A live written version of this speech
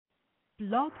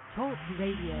Blog Talk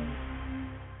Radio.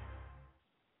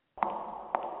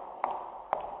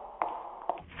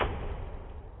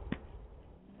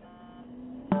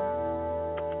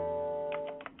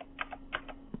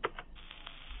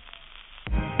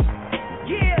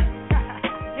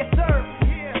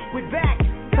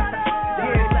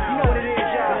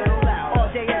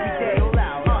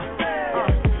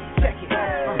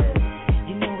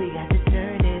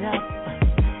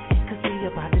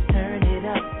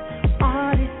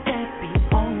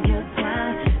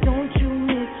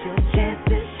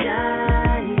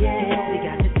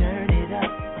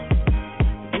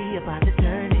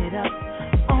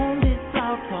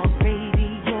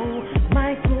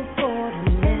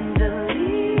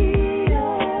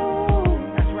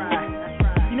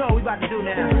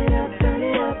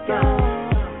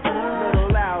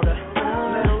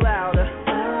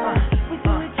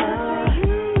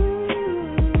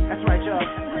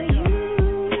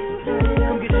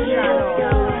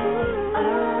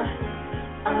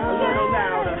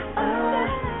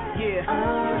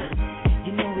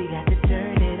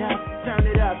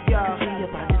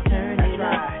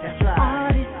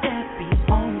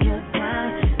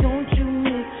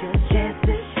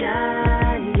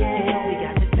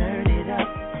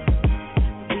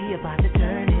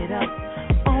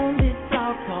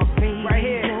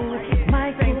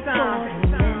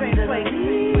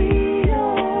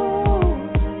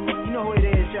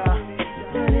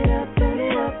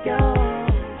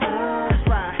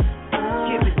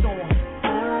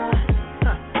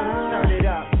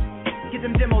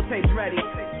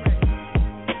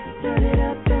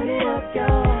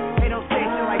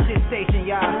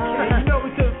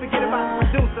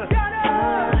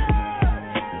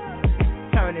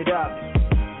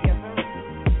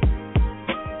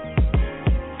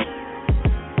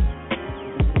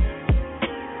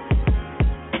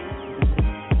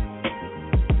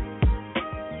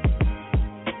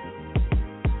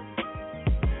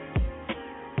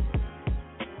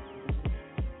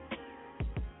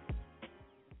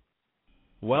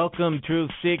 Welcome, Truth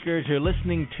Seekers. You're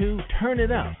listening to Turn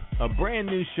It Up, a brand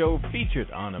new show featured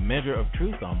on A Measure of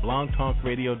Truth on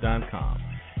blogtalkradio.com.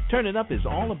 Turn It Up is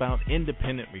all about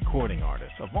independent recording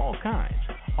artists of all kinds,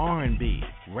 R&B,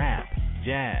 rap,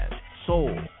 jazz,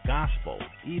 soul, gospel,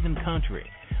 even country.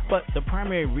 But the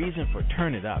primary reason for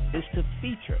Turn It Up is to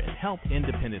feature and help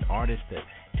independent artists to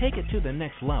take it to the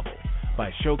next level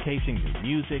by showcasing new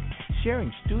music,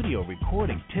 sharing studio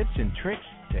recording tips and tricks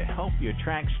to help your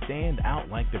tracks stand out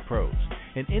like the pros,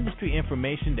 and industry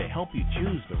information to help you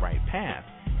choose the right path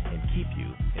and keep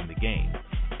you in the game.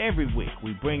 Every week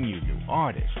we bring you new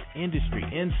artists, industry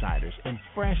insiders, and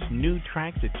fresh new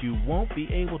tracks that you won't be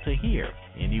able to hear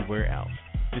anywhere else.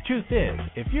 The truth is,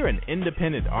 if you're an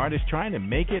independent artist trying to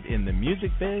make it in the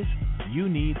music biz, you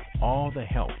need all the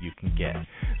help you can get.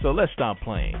 So let's stop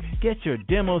playing. Get your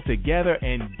demos together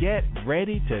and get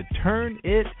ready to turn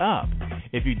it up.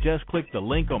 If you just click the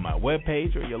link on my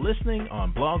webpage, or you're listening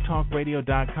on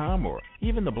blogtalkradio.com, or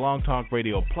even the Blog Talk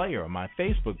Radio player on my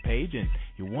Facebook page, and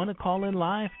you want to call in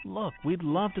live, look, we'd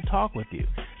love to talk with you.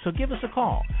 So give us a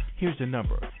call. Here's the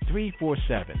number,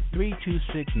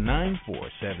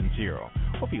 347-326-9470.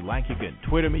 Or if you like, you can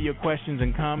Twitter me your questions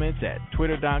and comments at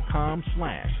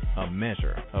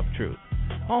twitter.com/ameasureoftruth.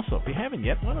 Also, if you haven't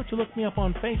yet, why don't you look me up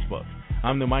on Facebook?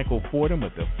 I'm the Michael Fordham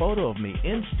with a photo of me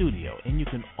in studio, and you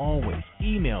can always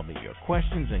email me your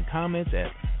questions and comments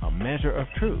at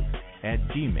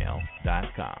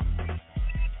ameasureoftruth@gmail.com.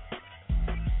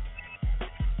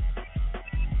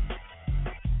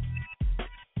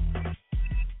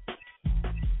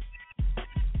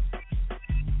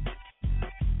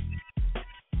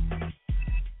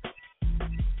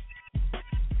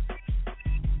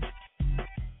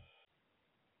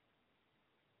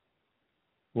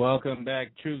 Welcome back,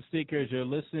 Truth Seekers. You're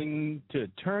listening to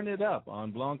Turn It Up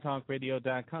on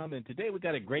blogtalkradio.com, and today we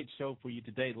got a great show for you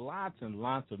today, lots and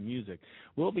lots of music.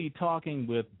 We'll be talking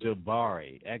with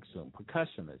Jabari Exum,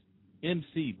 percussionist,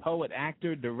 MC, poet,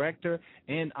 actor, director,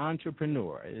 and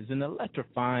entrepreneur. Is an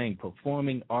electrifying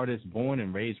performing artist born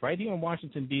and raised right here in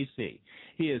Washington, D.C.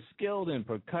 He is skilled in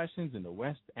percussions in the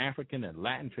West African and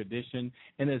Latin tradition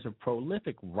and is a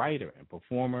prolific writer and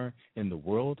performer in the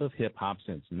world of hip-hop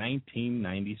since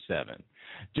 1997.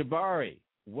 Jabari,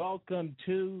 welcome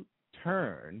to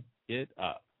Turn It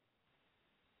Up.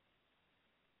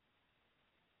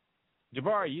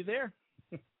 Jabari, you there?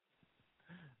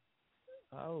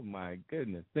 Oh, my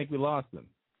goodness. I think we lost him.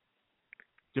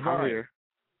 Jabari. I'm here.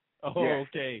 Oh, yeah.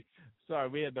 Okay. Sorry,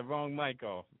 we had the wrong mic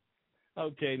off.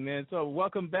 Okay, man. So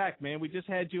welcome back, man. We just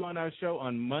had you on our show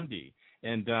on Monday,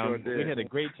 And we had a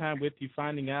great time with you,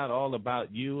 finding out all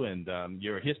about you and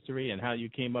your history and how you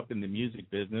came up in the music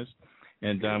business.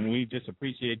 And we just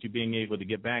appreciate you being able to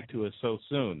get back to us so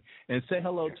soon. And say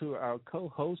hello to our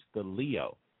co-host, the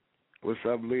Leo. What's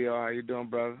up, Leo? How you doing,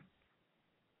 brother?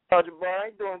 Oh,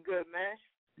 Jabari, doing good, man.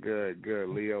 Good, good.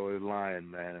 Leo is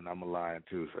lying, man, and I'm a lion,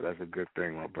 too, so that's a good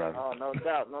thing, my brother. Oh, no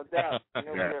doubt, no doubt. You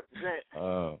know, we represent.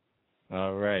 Oh,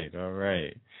 all right.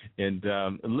 And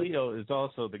Leo is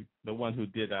also the one who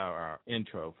did our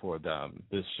intro for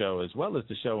this show, as well as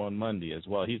the show on Monday as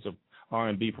well. He's a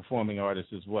R&B performing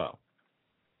artist as well.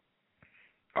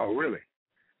 Oh, really?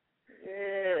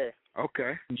 Yeah.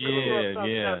 Okay. Yeah.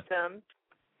 Yeah.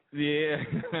 Yeah.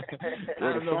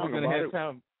 I don't know if we're going to have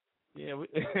time. Yeah.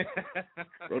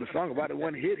 Wrote a song about it,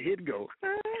 one hit go.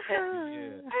 Yeah.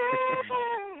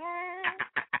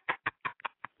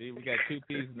 See, we got two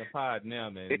peas in the pod now,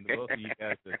 man. Both of you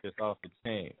guys are just off the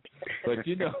chain. But,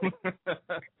 you know,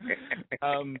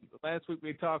 last week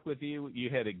we talked with you. You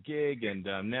had a gig, and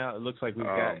now it looks like we've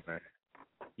got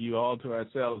you all to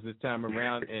ourselves this time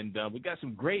around. And we got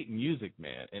some great music,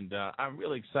 man. And I'm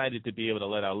really excited to be able to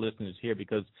let our listeners hear,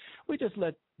 because we just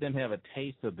let them have a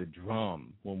taste of the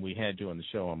drum when we had you on the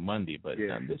show on Monday. But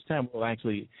this time we'll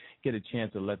actually get a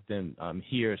chance to let them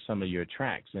hear some of your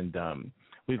tracks. And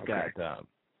we've got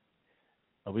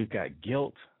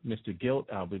Guilt, Mr. Guilt.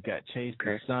 We've got Chase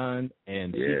the Sun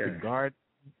and Secret Garden.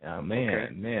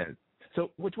 Man. So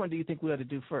which one do you think we ought to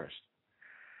do first?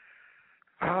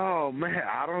 Oh man,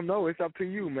 I don't know. It's up to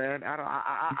you, man.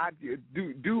 I do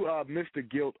Mr.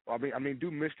 Guilt.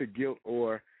 Do Mr. Guilt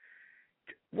or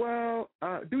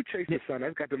do Chase the Sun.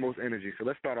 That's got the most energy. So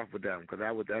let's start off with them, because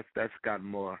that's got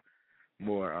more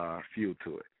fuel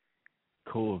to it.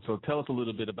 Cool. So tell us a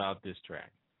little bit about this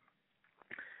track.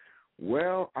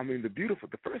 Well, the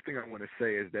first thing I want to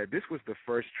say is that this was the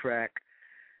first track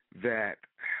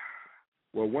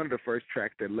one of the first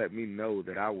tracks that let me know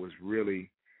that I was really,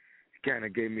 kind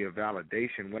of gave me a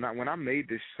validation. When I made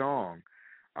this song,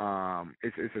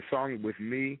 it's a song with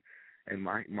me and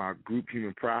my group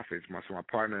Hueman Prophets. My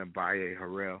partner Baye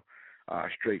Harrell,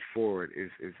 Straightforward,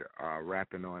 is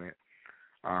rapping on it,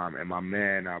 and my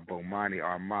man Bomani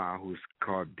Arma, who's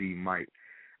called D Mike,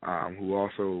 who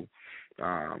also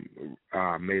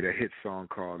made a hit song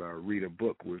called Read a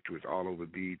Book, which was all over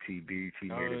BET. BET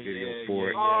made a video for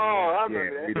it. I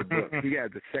remember that. Read a Book. He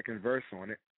had the second verse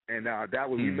on it, and that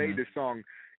was we made this song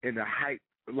in the height,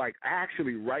 like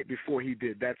actually right before he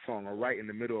did that song, or right in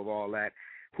the middle of all that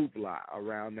hoopla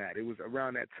around that. It was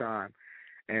around that time,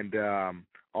 and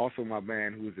also my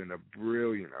man, who's a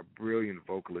brilliant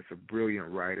vocalist, a brilliant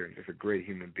writer, and just a great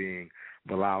human being,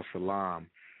 Bilal Salam,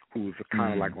 who's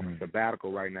kind of like on a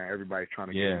sabbatical right now. Everybody's trying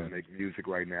to get him to make music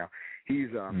right now. He's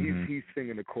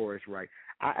singing the chorus right.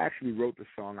 I actually wrote the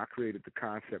song. I created the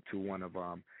concept to one of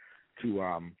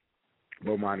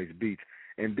Bomani's beats,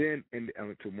 and then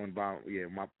to one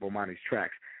Bomani's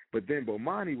tracks. But then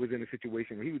Bomani was in a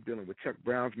situation where he was dealing with Chuck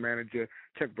Brown's manager.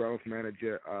 Chuck Brown's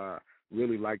manager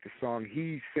really liked the song.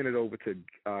 He sent it over to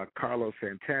Carlos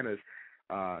Santana's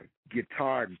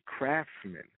guitar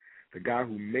craftsman, the guy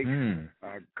who makes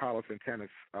Carlos Santana's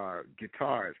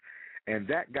guitars. And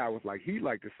that guy was like, he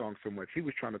liked the song so much, he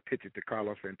was trying to pitch it to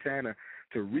Carlos Santana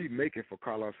to remake it for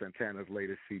Carlos Santana's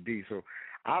latest CD. So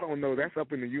I don't know, that's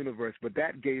up in the universe, but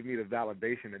that gave me the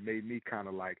validation that made me kind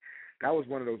of like, that was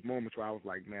one of those moments where I was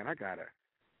like, man,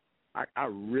 I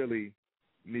really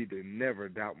need to never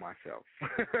doubt myself.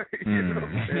 You know what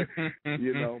I'm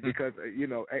saying? Because,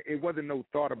 it wasn't no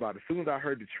thought about it. As soon as I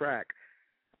heard the track,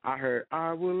 I heard,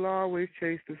 I will always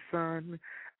chase the sun.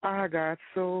 I got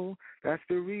soul. That's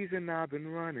the reason I've been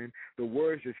running. The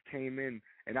words just came in,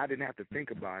 and I didn't have to think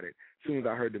about it as soon as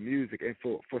I heard the music. And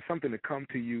for something to come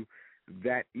to you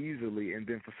that easily, and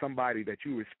then for somebody that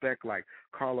you respect like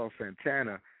Carlos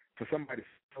Santana, for somebody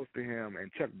close to him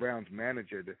and Chuck Brown's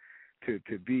manager to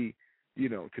be,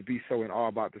 to be so in awe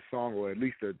about the song, or at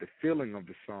least the feeling of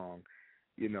the song,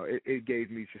 it gave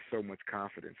me just so much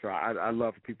confidence. So I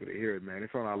love for people to hear it, man.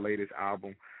 It's on our latest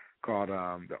album called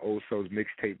The Old Souls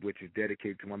Mixtape, which is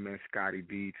dedicated to my man Scotty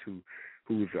Beats, who's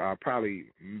probably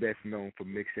best known for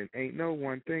mixing Ain't No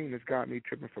One Thing That's Got Me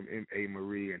Tripping from M.A.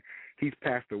 Marie, and he's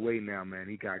passed away now, man.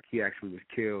 He actually was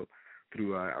killed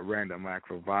through a random act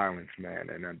of violence, man.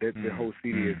 And the whole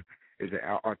CD is an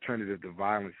alternative to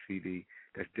violence CD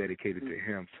that's dedicated to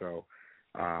him. So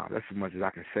that's as much as I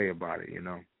can say about it,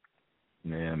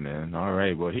 Yeah, man. All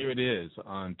right. Well, here it is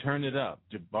on Turn It Up,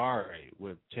 Jabari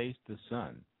with Chase the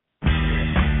Sun.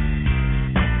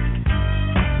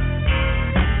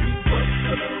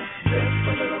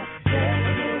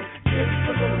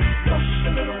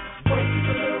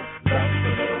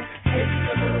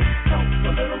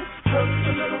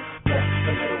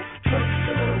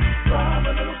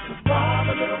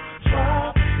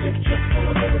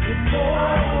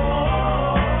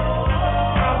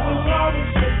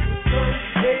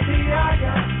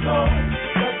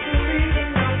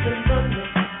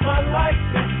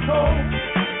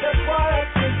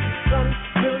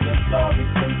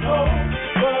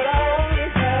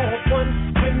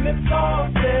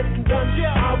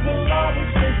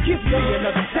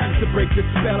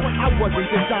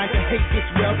 this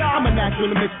well. I'm a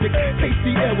natural mystic. Taste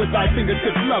the air with thy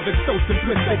fingertips. Love is so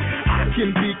simplistic. I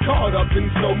can be caught up in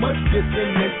so much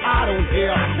dissonance. I don't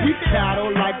hear. We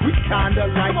battle like we kinda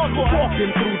like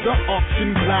walking through the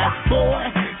auction glass, boy.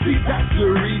 See, that's the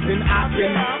reason I've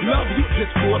been love you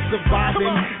just for surviving.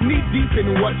 Knee deep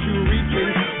in what you reaping,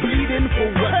 bleeding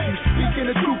for what you speaking.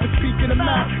 The truth is speaking the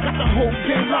mouth. Got the whole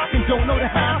game locked and don't know the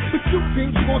how. But you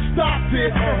think you gon' stop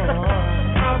it?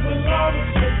 I will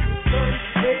always take the sun.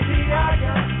 Baby, I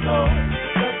got soul.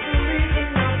 That's the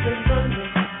reason I've been running.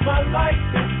 My life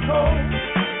is cold.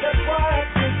 That's why I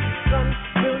take the sun.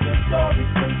 Million stories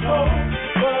been told,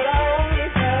 but I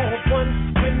only have one.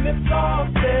 When it's all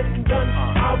said and done,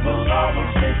 I will always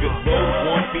take the sun.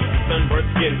 Warm feet, sunburnt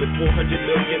skin with 400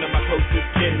 million of my closest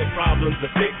kin. The problems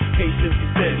are thick, patience is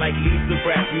thin. Like leaves of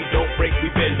grass, we don't break, we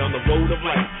bend on the road of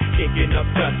life. Can't get enough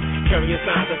dust. Carrying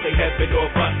signs that say heaven or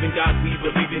bust. In God we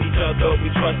believe in each other, we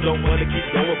trust. Don't wanna keep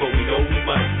going, but we know we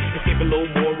must. Escaping low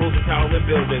morals and towering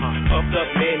buildings. Puffed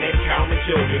up men and cowering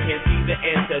children. Can't see the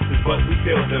ancestors, but we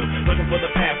feel them. Looking for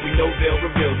the path, we know they'll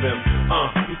reveal them.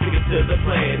 We stick it to the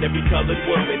plan. Every colored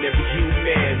woman, every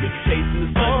human. If you chasing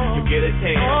the sun, you get a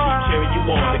tan. Keep cheering you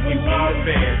on if you need a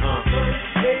fan.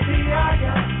 Baby, I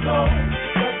got soul.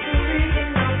 That's the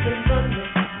reason I've been running.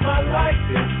 My life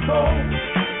is cold.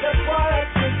 That's why I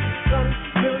take the sun.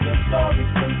 Million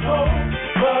stories been told,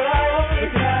 but I only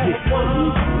have one.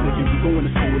 We going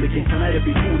to school again. Tonight it'll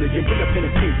be cool again. Bring a pen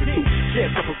and paper too. Share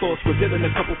a couple thoughts, revealing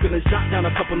a couple feelings. Jot down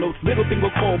a couple notes. Little thing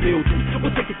we'll call mildew.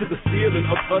 We'll take it to the ceiling,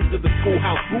 up under the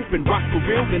schoolhouse roof and rock for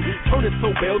real. Then turn it so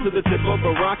bell to the tip of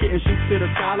a rocket and shoot to the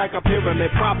sky like a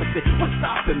pyramid prophecy. What's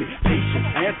stopping me? Patience.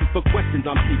 Answers for questions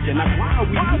I'm teaching. Like why are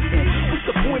we losing? What's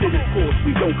the point of this course?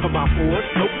 We don't come out for us.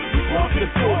 Nope. We walk to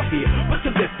the source here. But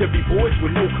to lift every voice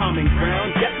with no common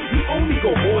ground. Yet we only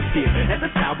go horse here. At the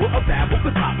tower of babble,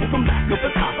 the topple from lack of a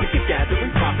topic. You're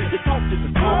gathering profit. It's all just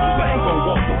a talk. But ain't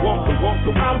gonna walk the walk.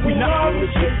 We not gonna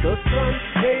chase the sun.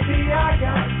 Baby, I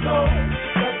got soul.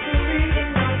 That's the reason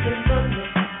I've been running.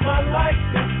 My life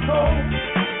is cold.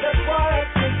 That's why I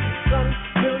take the sun.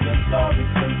 Million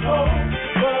stories been told,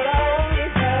 but I only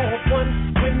have one.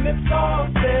 When it's all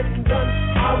said and done,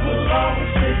 I will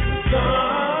always take the sun.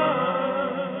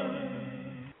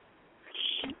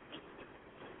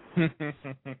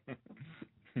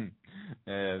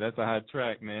 Yeah, that's a hot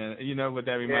track, man. You know what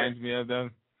that reminds me of,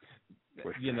 though?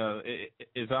 You know,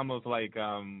 it's almost like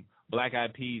Black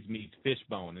Eyed Peas meets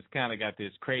Fishbone. It's kind of got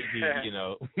this crazy, you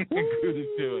know, cruise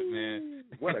to it, man.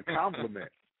 What a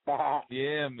compliment.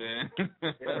 Yeah, man.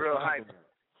 It's real hype.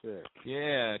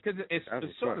 Yeah, because it's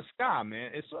sort of ska,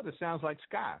 man. It sort of sounds like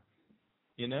ska,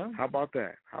 you know? How about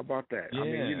that? Yeah. I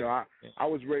mean, you know, I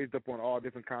was raised up on all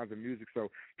different kinds of music, so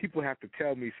people have to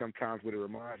tell me sometimes what it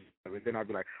reminds me of, and then I'll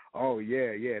be like, oh,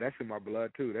 yeah, that's in my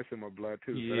blood, too. So that's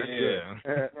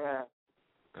good.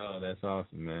 Oh, that's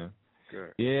awesome, man.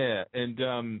 Good. Yeah,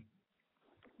 and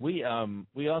we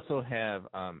also have,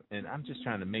 and I'm just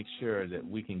trying to make sure that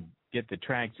we can get the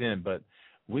tracks in, but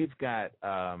we've got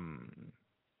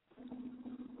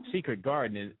Secret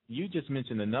Garden. You just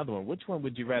mentioned another one. Which one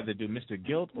would you rather do, Mr.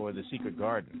 Guilt or the Secret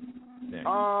Garden? Next?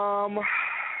 I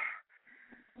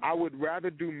would rather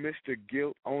do Mr.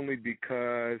 Guilt only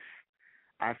because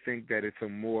I think that it's a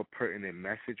more pertinent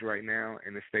message right now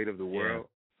in the state of the world.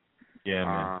 Yeah,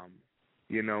 man.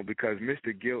 You know, because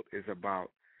Mr. Guilt is about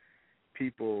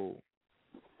people,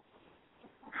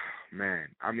 man,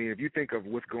 I mean, if you think of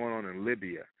what's going on in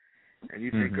Libya and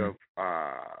you think of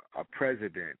a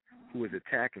president who is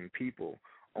attacking people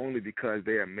only because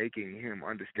they are making him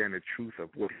understand the truth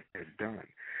of what he has done.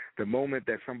 The moment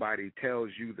that somebody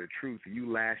tells you the truth, you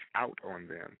lash out on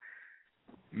them.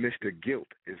 Mr.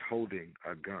 Guilt is holding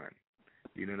a gun.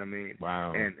 You know what I mean?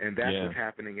 Wow. And that's what's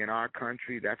happening in our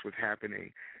country. That's what's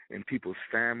happening in people's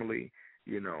family.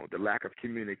 You know, the lack of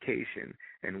communication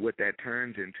and what that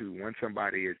turns into once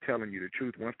somebody is telling you the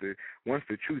truth. Once the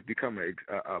truth becomes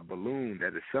a balloon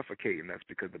that is suffocating us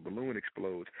because the balloon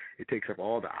explodes, it takes up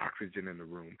all the oxygen in the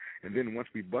room. And then once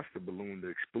we bust the balloon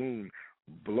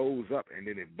blows up and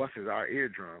then it busts our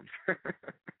eardrums.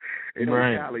 It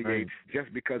retaliates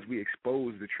just because we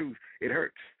expose the truth. It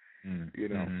hurts. You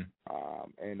know,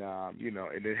 you know,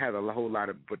 and it has a whole lot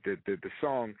of, but the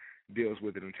song deals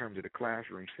with it in terms of the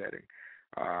classroom setting.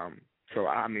 So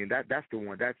I mean that's the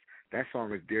one that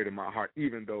song is dear to my heart.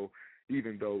 Even though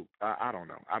I don't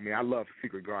know. I mean I love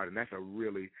Secret Garden. That's a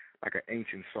really like an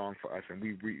ancient song for us, and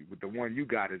the one you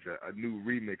got is a new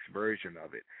remix version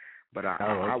of it. But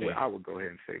I would go ahead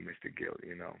and say Mr. Guilt.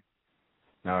 You know.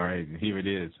 All right, here it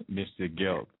is, Mr.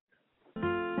 Guilt.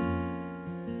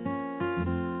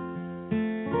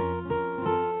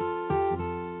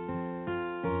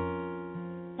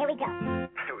 we go.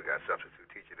 We got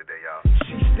substitute teacher today, y'all.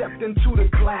 She stepped into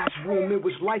the classroom, it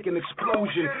was like an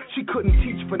explosion. She couldn't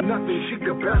teach for nothing, she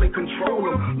could barely control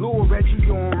him. Lil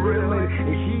Reggie on reeling, and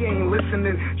he ain't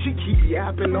listening. She keep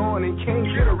yapping on and can't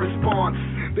get a response.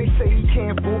 They say he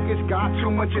can't focus, got too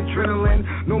much adrenaline.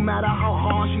 No matter how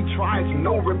hard she tries,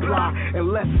 no reply.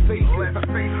 And let's face it,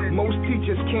 most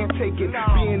teachers can't take it.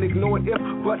 Being ignored, if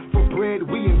but for bread,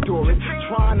 we endure it.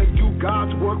 Trying to do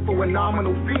God's work for a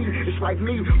nominal fee. It's like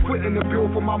me quitting the bill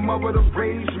for my mother to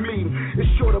raise me. It's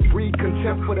sure to breed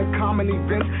contempt for the common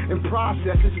events and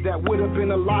processes that would have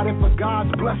been allotted for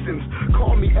God's blessings.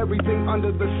 Call me everything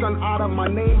under the sun out of my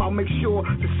name. I'll make sure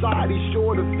society's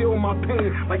sure to feel my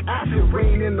pain. Like acid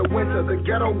rain in the winter, the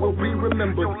ghetto will be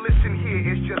remembered. Don't listen here,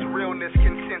 it's just realness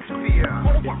can sense fear.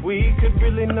 If we could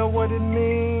really know what it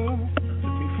means to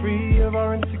be free of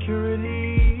our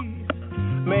insecurities,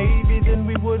 maybe then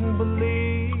we wouldn't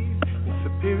believe in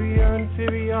superior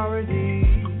inferiority.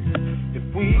 If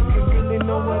we could really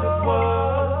know what it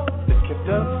was that kept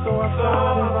us so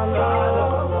outside of our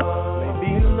lives, maybe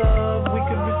love we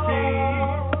could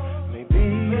receive, maybe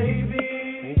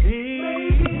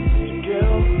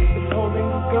guilt is holding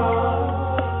the gun,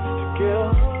 Mr.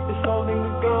 Guilt is holding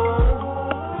the gun,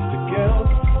 Mr. Guilt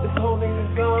is holding the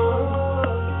gun.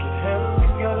 Look at him,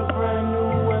 he's got a brand new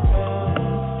weapon.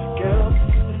 Mr. Guilt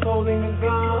is holding the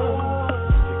gun,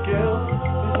 Mr. Guilt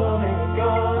is holding the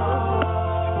gun,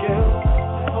 Mr. Guilt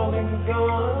is holding the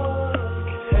gun.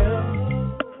 Look at him.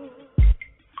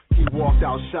 He walked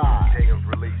outside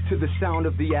to the sound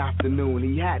of the afternoon.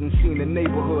 He hadn't seen the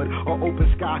neighborhood or open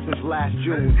sky since last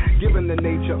June. Given the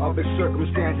nature of his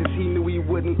circumstances, he knew he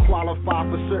wouldn't qualify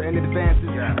for certain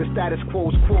advances. The status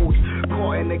quo's quotes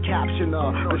caught in the caption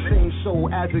of the same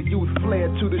soul as a youth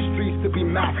fled to the streets to be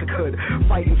massacred,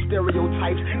 fighting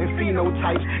stereotypes and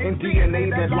phenotypes and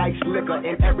DNA that likes liquor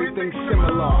and everything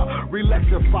similar.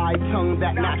 Re-electrified tongue,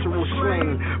 that natural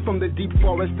slang. From the deep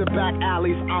forest to back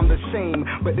alleys, I'm the same,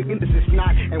 but the emphasis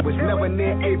not and was never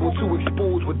near able to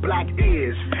expose with black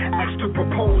ears. Asked to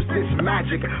propose this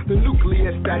magic, the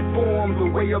nucleus that formed the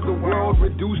way of the world,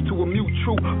 reduced to a mute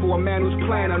truth for a man whose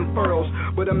plan unfurls.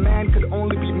 But a man could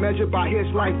only be measured by his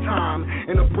lifetime,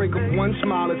 and a break of one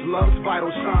smile is love's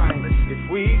vital sign. If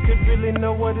we could really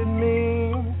know what it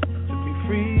means to be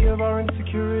free of our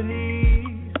insecurities,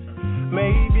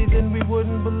 maybe then we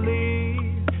wouldn't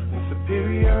believe in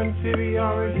superior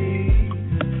inferiority.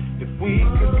 If we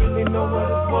could really know what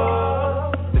it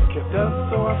was that kept us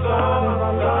so outside of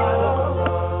our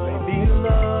lives, maybe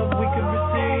love we could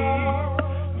receive,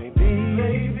 maybe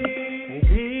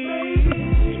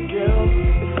Mr. Guilt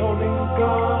is holding the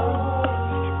gun,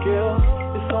 Mr. Guilt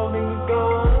is holding the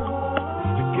gun,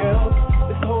 Mr. Guilt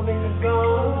is holding the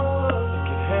gun. Look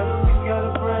at him, he's got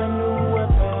a brand new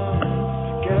weapon.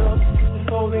 Mr. Guilt is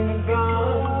holding the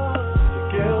gun,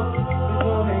 Mr. Guilt is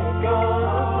holding the gun,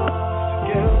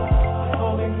 Mr. Guilt is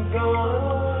holding the gun.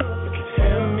 Look at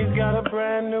him, he's got a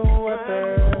brand new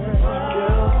weapon. Mr.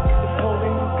 Guilt is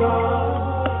holding the gun,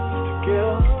 Mr.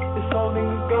 Guilt is holding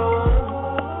the gun,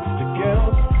 Mr.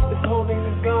 Guilt is holding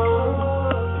the gun.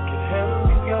 Look at him,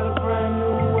 he's got a brand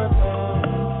new weapon.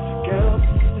 Mr. Guilt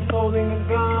is holding the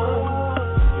gun,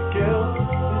 Mr. Guilt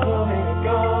is holding the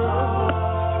gun, Mr.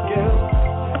 Guilt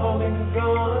is holding the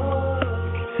gun.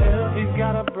 Look at him, he's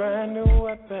got a brand new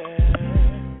weapon.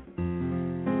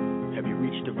 Have you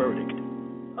reached a verdict?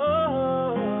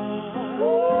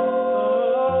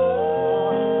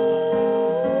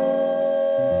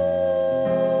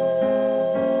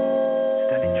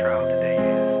 Standing trial today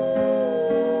is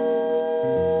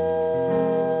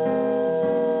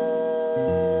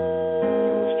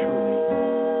Yours truly,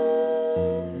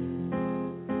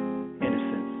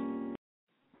 Innocence.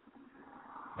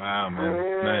 Wow, man.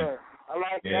 Yeah, Nice. I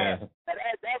like Yeah. that.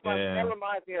 That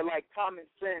reminds me of like Common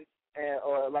Sense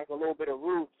or like a little bit of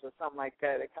Roots or something like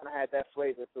that. It kind of had that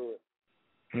flavor to it.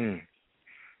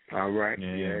 All right.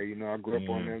 Yeah. Yeah, you know, I grew up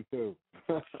on them too.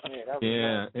 Yeah, that was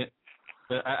Yeah, nice.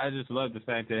 but I just love the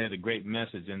fact that it had a great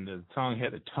message, and the song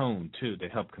had a tone too to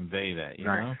help convey that. You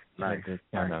know, Nice.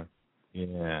 Kind of,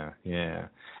 yeah,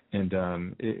 and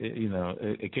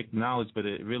it kicked knowledge, but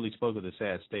it really spoke of the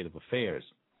sad state of affairs,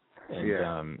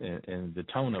 and and the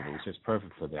tone of it was just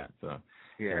perfect for that. So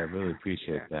Yeah. I really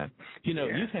appreciate that. You know,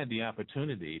 you've had the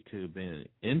opportunity to be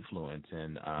influenced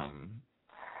and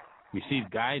receive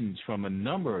guidance from a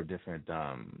number of different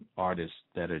artists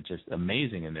that are just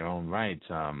amazing in their own rights.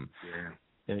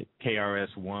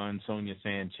 KRS-One, Sonya,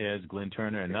 Sanchez, Glen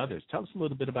Turner, and others. Tell us a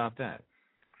little bit about that.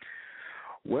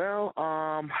 Well,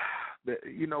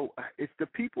 it's the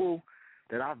people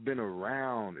that I've been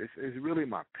around, it's really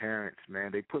my parents,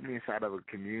 man. They put me inside of a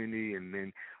community, and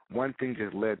then one thing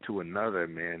just led to another,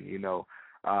 man, you know.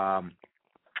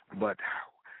 But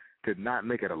to not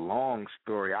make it a long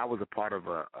story, I was a part of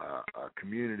a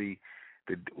community,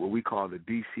 what we call the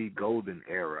D.C. Golden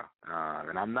Era,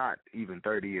 and I'm not even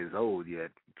 30 years old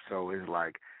yet, so it's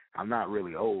like I'm not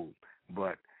really old,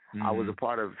 but I was a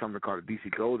part of something called the D.C.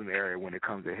 Golden Era when it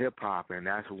comes to hip-hop, and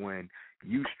that's when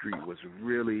U Street was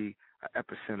really an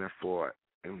epicenter for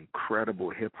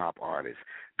incredible hip-hop artists.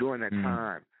 During that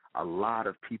time, a lot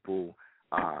of people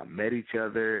met each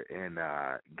other and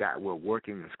were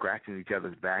working and scratching each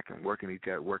other's back and working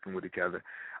with each other.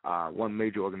 One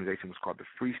major organization was called the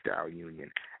Freestyle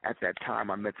Union. At that time,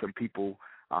 I met some people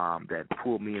that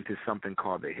pulled me into something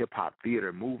called the hip-hop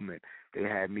theater movement. They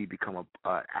had me become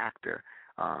an actor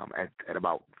at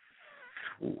about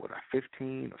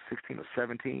 15 or 16 or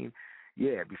 17.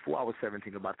 Yeah, before I was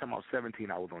 17. By the time I was 17,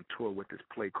 I was on tour with this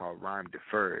play called Rhyme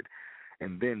Deferred.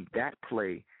 And then that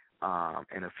play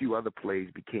and a few other plays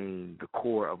became the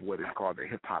core of what is called the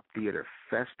Hip Hop Theater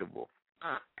Festival.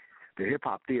 The Hip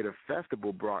Hop Theater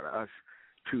Festival brought us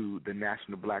to the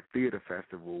National Black Theater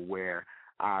Festival, where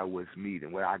I was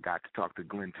meeting, where I got to talk to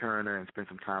Glen Turner and spend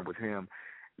some time with him.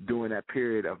 During that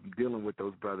period of dealing with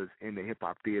those brothers in the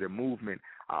hip-hop theater movement,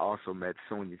 I also met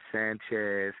Sonya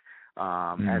Sanchez.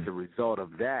 As a result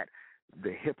of that,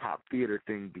 the hip-hop theater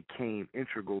thing became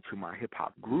integral to my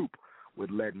hip-hop group,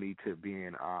 which led me to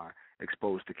being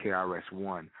exposed to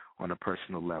KRS-One on a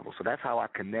personal level. So that's how I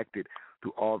connected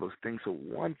to all those things. So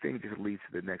one thing just leads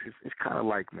to the next. It's kind of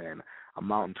like, man, a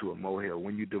mountain to a molehill.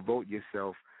 When you devote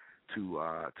yourself to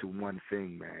one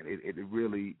thing, man, it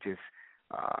really just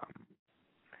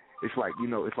it's like, you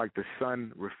know, it's like the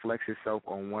sun reflects itself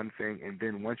on one thing, and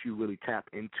then once you really tap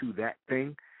into that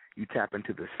thing, you tap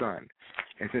into the sun.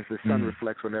 And since the sun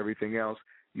reflects on everything else,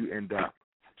 you end up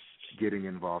getting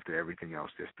involved in everything else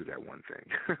just through that one thing.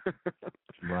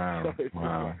 Wow. So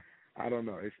Wow. I don't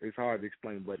know. It's hard to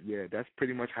explain, but yeah, that's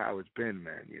pretty much how it's been,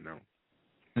 man, you know.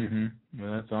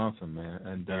 Well, that's awesome, man.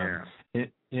 And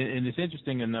and it's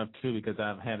interesting enough too, because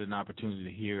I've had an opportunity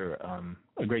to hear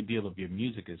a great deal of your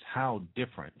music. Is how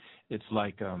different it's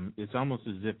like. It's almost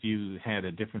as if you had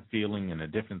a different feeling and a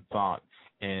different thought,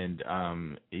 and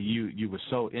you were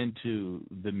so into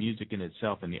the music in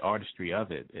itself and the artistry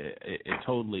of it. It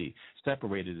totally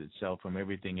separated itself from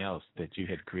everything else that you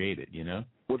had created. You know.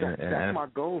 Well, that's my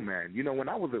goal, man. You know, when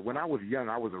I was young,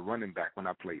 I was a running back when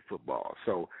I played football.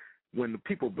 So when the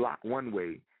people block one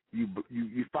way, you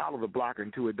follow the block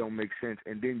until it don't make sense,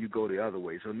 and then you go the other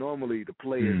way. So normally the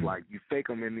play is like you fake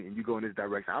them in and you go in this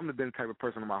direction. I'm the type of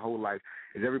person in my whole life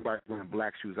is everybody's wearing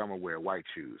black shoes, I'm gonna wear white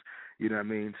shoes. You know what I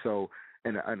mean? So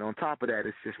and on top of that,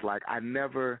 it's just like I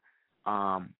never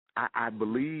I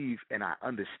believe and I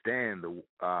understand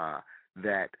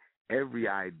that every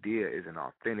idea is an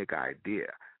authentic idea.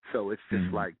 So it's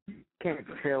just like you can't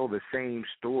tell the same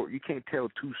story. You can't tell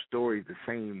two stories the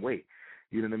same way.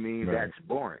 You know what I mean? Right. That's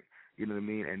boring. You know what I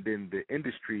mean? And then the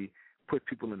industry put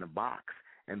people in a box,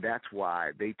 and that's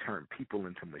why they turn people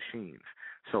into machines.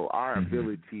 So our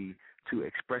ability to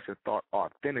express a thought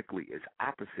authentically is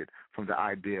opposite from the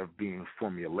idea of being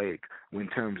formulaic in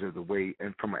terms of the way,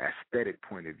 and from an aesthetic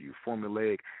point of view.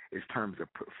 Formulaic is terms of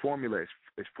formula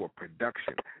is for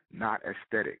production, not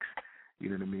aesthetics. You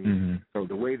know what I mean? So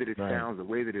the way that it sounds, the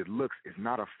way that it looks is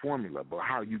not a formula, but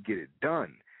how you get it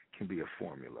done can be a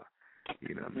formula.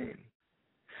 You know what I mean?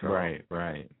 So, right.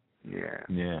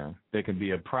 Yeah. There can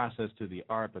be a process to the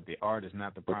art, but the art is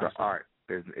not the process. But the art,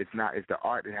 it's not. It's the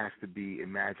art that has to be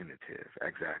imaginative.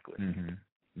 Exactly.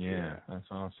 Yeah, that's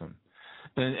awesome.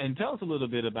 And tell us a little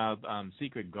bit about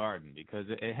Secret Garden, because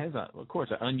it has, of course,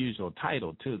 an unusual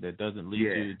title too that doesn't lead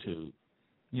you to.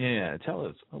 Yeah, tell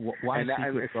us why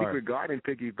Secret Garden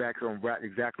piggybacks on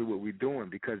exactly what we're doing,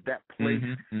 because that place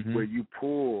where you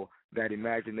pull that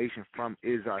imagination from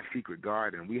is our secret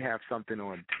garden. We have something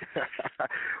on.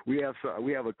 we have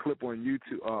a clip on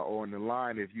YouTube on the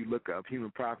line. If you look up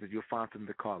Hueman Prophets, you'll find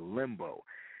something called Limbo.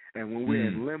 And when we're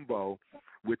in limbo,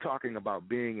 we're talking about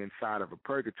being inside of a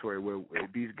purgatory where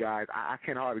these guys, I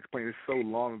can't hardly explain. It's so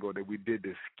long ago that we did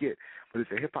this skit, but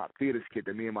it's a hip-hop theater skit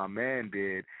that me and my man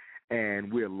did,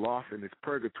 and we're lost in this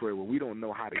purgatory where we don't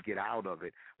know how to get out of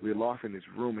it. We're lost in this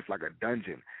room. It's like a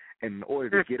dungeon. And in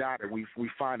order to get out of it, we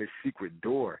find this secret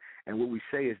door, And what we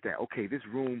say is that, okay, this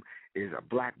room is a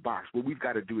black box. What we've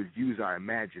got to do is use our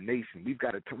imagination. We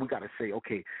got to say,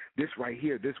 okay, this right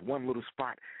here, this one little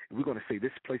spot, we're going to say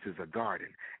this place is a garden.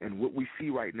 And what we see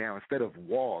right now, instead of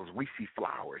walls, we see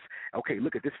flowers. Okay,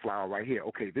 look at this flower right here.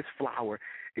 Okay, this flower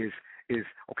is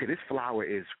this flower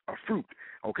is a fruit.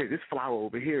 Okay, this flower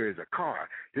over here is a car.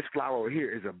 This flower over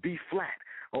here is a B flat.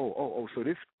 So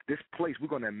this place, we're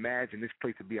going to imagine this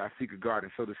place to be our secret garden.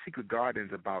 So the secret garden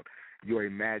is about your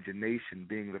imagination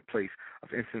being the place of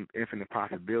infinite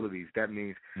possibilities. That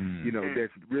means, there's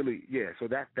really, so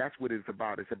that's what it's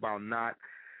about. It's about not,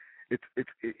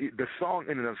 the song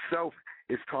in and of itself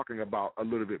is talking about a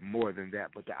little bit more than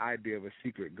that, but the idea of a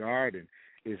secret garden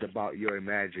is about your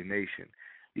imagination.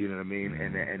 You know what I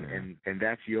mean? And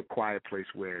that's your quiet place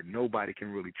where nobody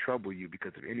can really trouble you,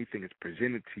 because if anything is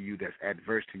presented to you that's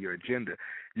adverse to your agenda,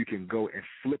 you can go and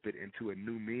flip it into a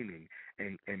new meaning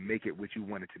and make it what you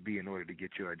want it to be in order to get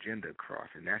your agenda across.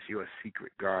 And that's your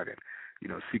secret garden,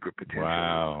 secret potential.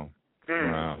 Wow.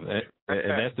 Wow.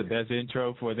 And that's the best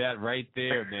intro for that right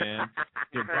there, man.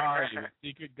 Your garden,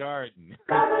 secret garden.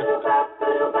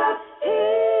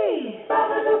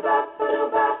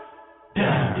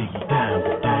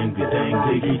 Dang, dang,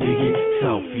 diggy, diggy,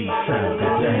 southeast sound,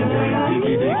 dang, dang,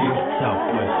 diggy, diggy,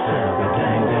 southwest sound,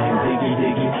 dang, dang, diggy,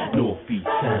 diggy, northeast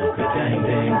sound, dang,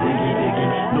 dang, diggy, diggy,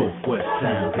 northwest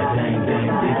sound, dang, dang,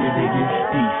 diggy, diggy,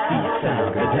 DC sound,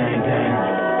 dang, dang,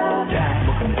 dang.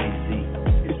 Welcome to DC.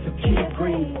 It's the Kid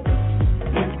Green,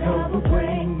 with Congo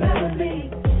Brain Melody.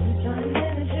 Johnny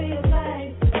energy of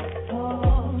life,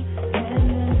 oh,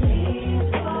 melodies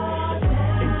fall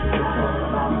down.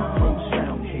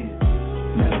 Sound here,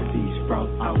 melodies sprout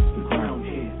out the ground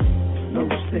here. No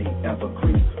state ever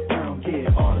creep round here.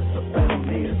 Artists are found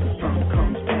here, the sun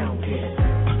comes down here.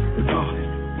 The garden,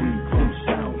 we grow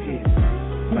sound here.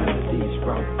 Melodies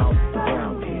sprout out the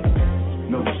ground here.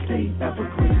 No state ever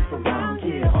creep around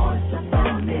here. Artists are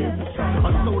found here, the sun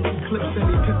comes down here. Eclipse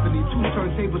and epiphany, 2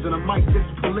 turntables and a mic. This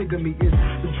polygamy is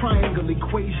the triangle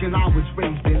equation I was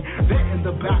raised in. There in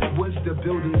the backwoods, the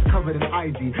buildings covered in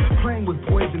ivy, playing with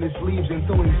poisonous leaves and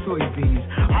throwing soybeans.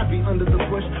 I'd be under the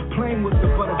bush playing with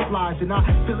the butterflies, and I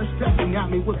feel her stepping at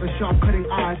me with her sharp cutting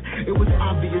eyes. It was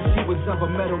obvious she was of a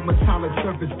metal metallic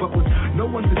surface, but with no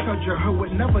one to touch her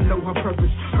would never know her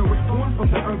purpose. Her was born from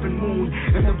the urban moon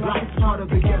in the black part of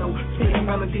the ghetto, singing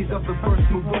melodies of the first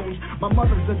maroons. My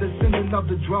mother's a descendant of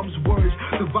the drums, words,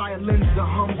 the violins, the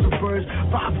hums of birds,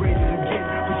 vibrating again.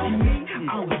 But see me,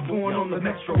 I was born on the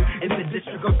metro, in the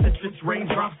district of citrus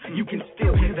raindrops. You can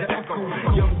still hear the echo.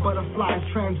 Young butterflies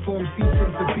transform seeds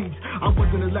into beats. I was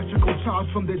an electrical charge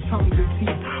from their tongues and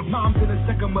teeth. Mom's in the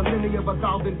second millennium,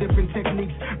 1,000 different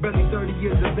techniques. Barely 30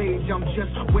 years of age, I'm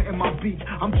just wetting my beat.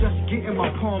 I'm just getting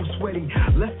my palms sweaty.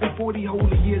 Less than 40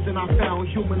 holy years and I found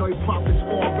humanoid prophets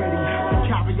already to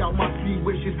carry out my 3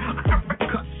 wishes.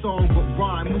 Cut song but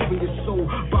rhyme, moving your soul,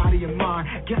 body and mind.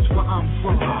 Guess where I'm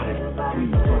from? We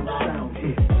from sound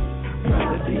here.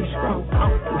 Melodies sprout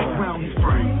out the ground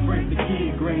spring. Bring the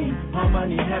Kid Green,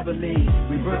 harmony heavily.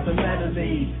 Reverse the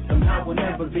melody. Somehow will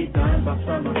never be done by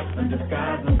summer. Under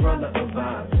skies, umbrella of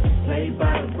vibes. Played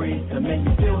by the breeze to make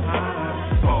you feel high.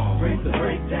 Brings the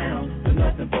breakdown, till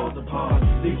nothing falls apart.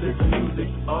 Leaves it to music,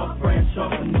 all branch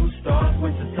off a new start.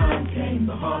 Winter time came,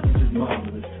 the harvest is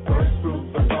marvelous. First fruit,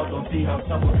 but all don't see how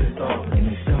some of it's all. In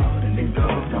the garden, in the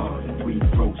garden, we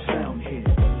grow sound here.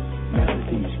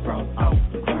 Melodies sprout out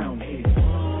the ground here.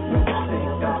 No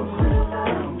mistake ever grew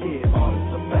down here.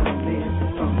 Artists are found here, the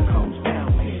sun comes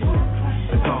down here.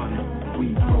 The garden,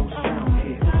 we grow sound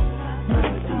here.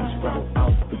 Melodies sprout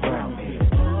out the ground here.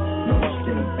 No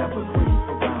mistake ever grew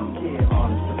around here.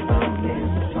 Artists are found here,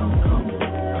 the sun comes down.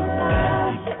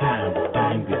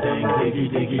 Dang, dang, diggy,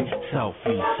 diggy,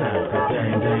 southeast sound.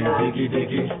 Dang, dang, diggy,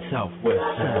 diggy, southwest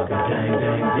sound. Dang,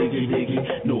 dang, diggy, diggy,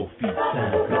 northeast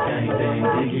sound. Dang, dang,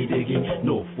 diggy, diggy,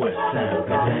 northwest sound.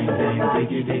 Dang, dang,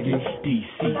 diggy, diggy,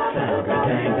 DC sound.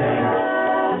 Dang,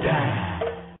 dang, dang.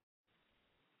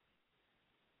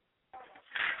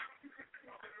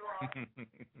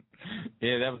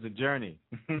 Yeah, that was a journey.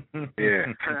 Yeah.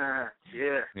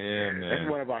 Yeah, man. That's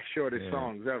one of our shortest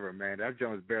songs ever, man. That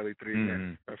joint was barely 3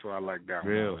 minutes. That's why I like that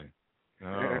one. Really?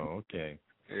 Oh, okay.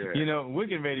 Yeah. We're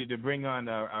getting ready to bring on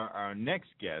our next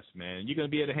guest, man. You gonna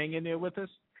be able to hang in there with us?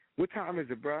 What time is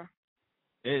it, bro?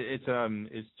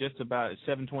 It's just about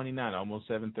 7:29, almost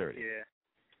 7:30.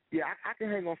 Yeah, I can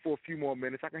hang on for a few more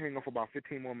minutes. I can hang on for about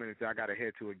 15 more minutes. I gotta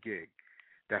head to a gig.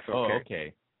 That's okay. Oh,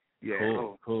 okay.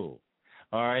 Yeah. Cool.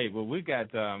 All right. Well, we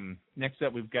got next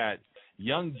up. We've got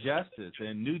Young Justice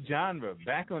and New Genre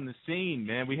back on the scene,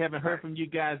 man. We haven't heard from you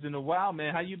guys in a while,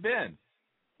 man. How you been?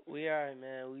 We alright,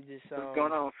 man. We just What's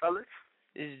going on, fellas?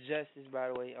 This is Justice, by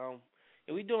the way.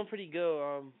 And we doing pretty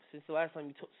good. Since the last time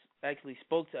you actually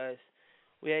spoke to us,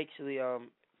 we actually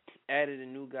added a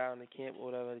new guy on the camp or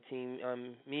whatever, the team.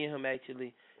 Me and him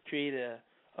actually created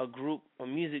a group, a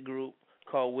music group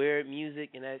called Weird Music,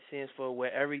 and that stands for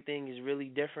Where Everything is Really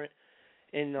Different.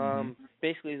 And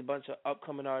basically, it's a bunch of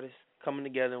upcoming artists coming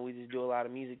together, and we just do a lot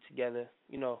of music together.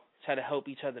 You know, try to help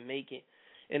each other make it.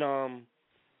 And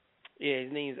yeah,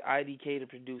 his name is IDK, the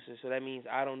producer. So that means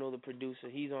I don't know the producer.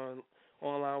 He's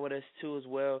online with us too as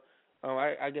well.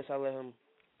 I guess I'll let him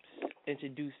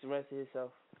introduce the rest of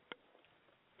himself.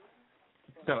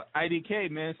 So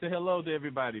IDK, man, say hello to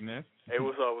everybody, man. Hey,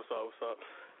 what's up? What's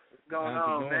going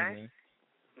on, man?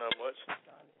 Not much.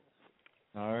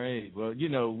 All right. Well, you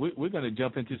know, we're going to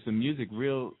jump into some music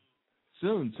real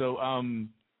soon. So,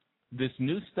 this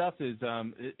new stuff is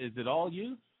it all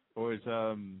you, or is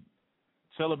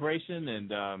Celebration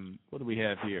and what do we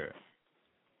have here?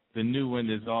 The new one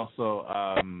is also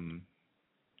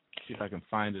see if I can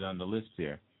find it on the list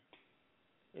here.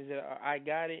 Is it I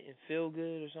Got It and Feel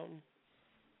Good or something?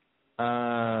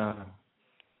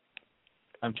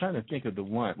 I'm trying to think of the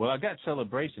one. Well, I got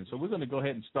Celebration, so we're going to go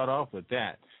ahead and start off with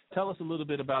that. Tell us a little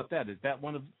bit about that. Is that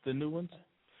one of the new ones?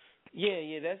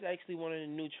 Yeah, that's actually one of the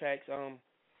new tracks.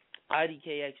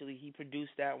 IDK actually, he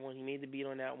produced that one. He made the beat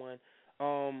on that one.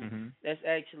 That's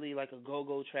actually like a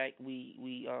go-go track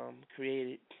we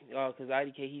created because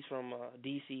IDK, he's from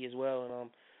DC as well, and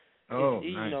nice,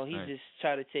 you know, he just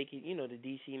tried to take it, you know, to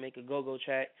DC, make a go-go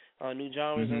track. New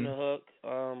genres on the hook.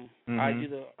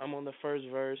 I'm on the first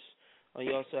verse.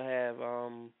 You also have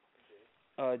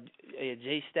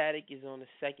Jay Static is on the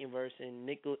second verse, and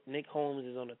Nick Holmes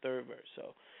is on the third verse.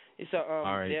 So it's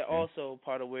they're also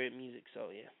part of Weird Music. So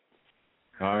yeah.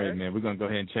 All right, man. We're gonna go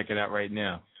ahead and check it out right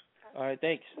now. All right,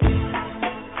 thanks.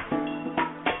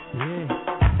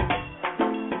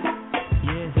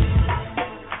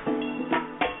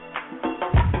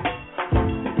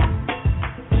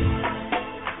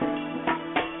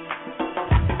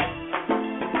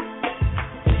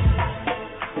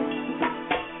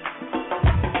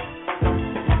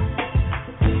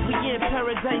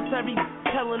 Every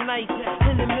hella night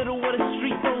in the middle of the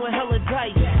street throwing hella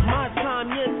dice. My time,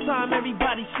 your time,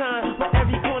 everybody shine. But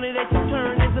every corner that you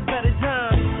turn is a better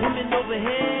time. Women over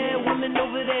here, women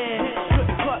over there.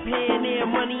 Strip club here and there,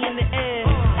 money in the air.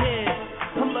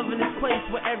 Yeah, I'm loving this place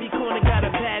where every corner got a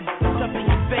bad bitch up in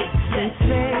your face.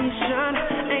 Sensation,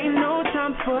 ain't no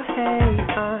time for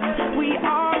hate. We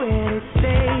are at a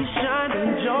station,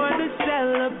 enjoy the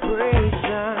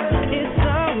celebration. It's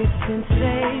always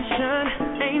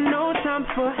sensation. Ain't no time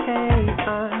for hate.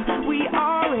 We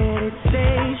are at a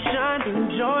station.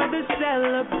 Enjoy the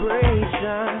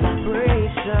celebration.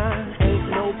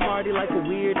 Ain't no party like a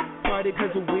weird party,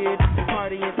 cause a weird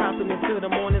party ain't stopping until the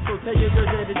morning. So tell your girl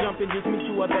there to jump and just meet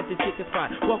you up at the chicken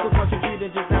spot. Walk across the street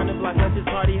and just down the block, let's just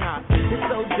party hop. It's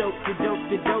so dope, the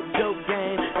dope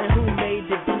game. And who made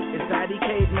the beat? It's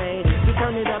IDK's man. We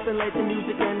turn it up and let the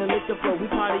music and the liquor flow. We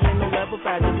party in no level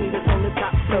 5, just meet us on the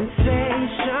top.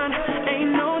 Sensation,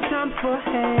 ain't no time for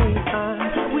hate.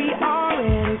 We are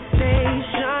at a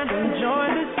station. Enjoy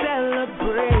the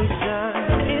celebration.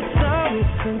 It's always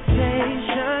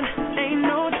sensation. Ain't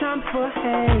no time for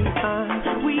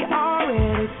hate. We are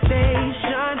at a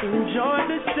station. Enjoy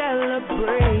the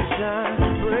celebration.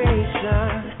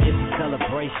 It's a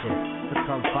celebration. So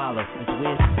come follow. It's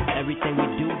with everything we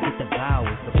do. Get the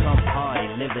vowels. So come party,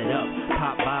 live it up.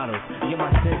 Pop bottles. You're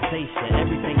my sensation.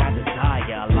 Everything I desire.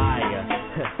 A liar.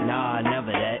 Nah,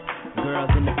 never that.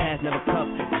 Girls in the past never cup.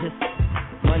 Just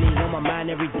money's on my mind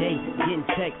every day. Getting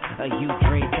checks. A huge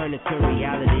dream turned into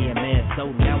reality. And man, so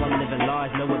now I'm living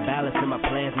large. No imbalance in my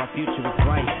plans. My future is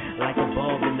bright. Like a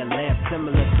bulb in the lamp.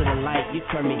 Similar to the light. You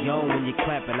turn me on when you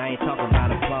clap. And I ain't talking about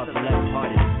applause. But let's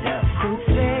party to death.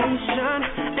 Sensation.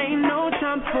 Ain't no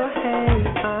time for hate.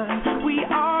 We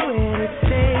are at a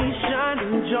station.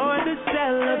 Enjoy the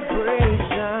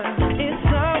celebration. It's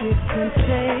always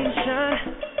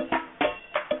sensation.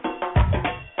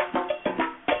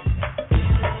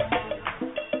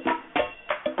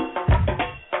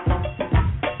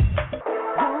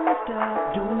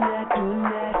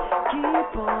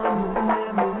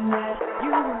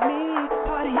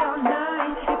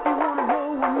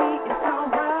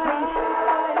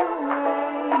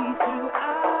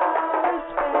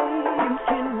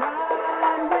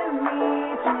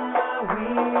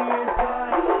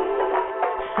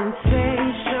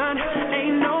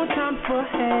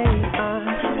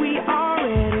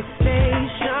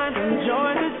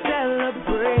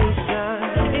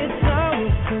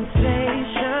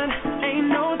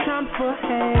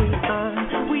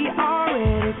 We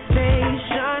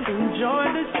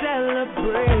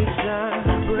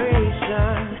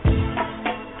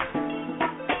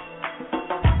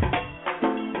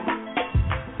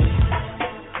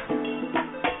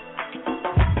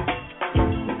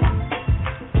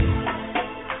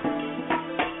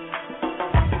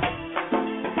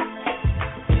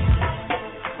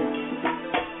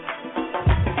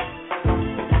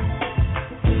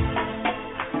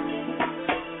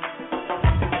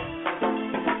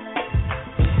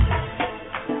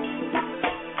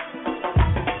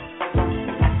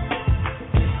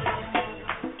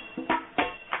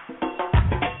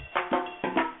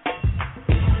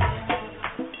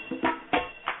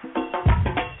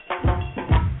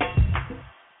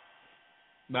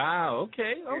Wow.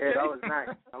 Okay. Yeah, that was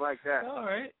nice. I like that. All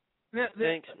right. Now,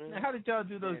 Thanks. how did y'all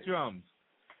do those drums?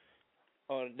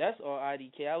 Oh, that's all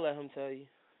IDK. I'll let him tell you.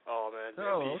 Oh man.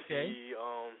 Oh, MPC, okay.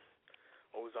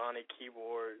 Ozonic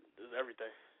keyboard,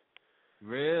 everything.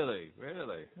 Really?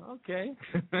 Okay.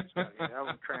 Yeah, that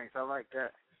was cranks. I like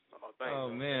that. Oh, thanks. Oh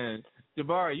man,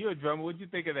 Jabari, you a drummer? What'd you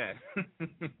think of that?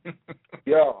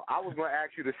 Yo, I was gonna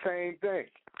ask you the same thing.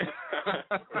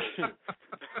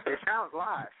 It sounds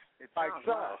live. It sounds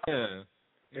live. Yeah.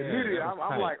 Immediately,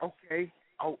 I'm like, okay.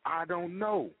 Oh, I don't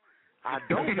know. I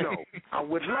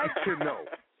would like to know.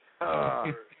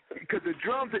 Because the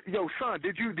drums. Yo, son,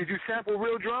 did you sample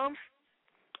real drums?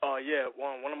 Yeah.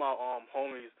 One of my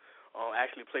homies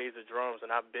actually plays the drums,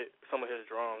 and I bit some of his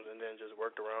drums and then just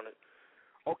worked around it.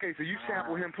 Okay, so you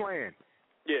sample him playing.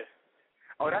 Yeah.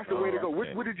 Oh, that's the way to go.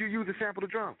 Okay. What did you use to sample the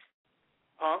drums?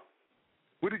 Huh?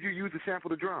 What did you use to sample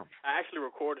the drums? I actually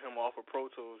recorded him off of Pro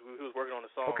Tools. He was working on the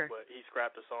song, but he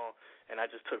scrapped the song, and I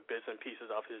just took bits and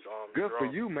pieces off his Good drums. for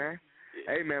you, man.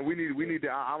 Yeah. Hey, man, we need to.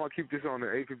 I'm gonna keep this on the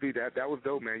APB. That was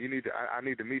dope, man. I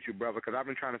need to meet you, brother, because I've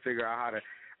been trying to figure out how to,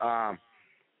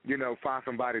 find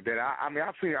somebody that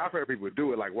I've heard people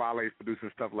do it, like Wale's producing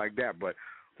stuff like that, but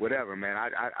whatever, man.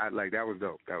 I like that was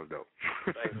dope. It was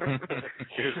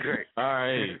great. All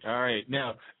right.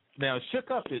 Now,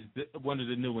 Shook Up is one of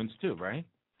the new ones too, right?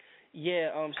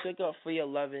 Yeah, Shook Up for Your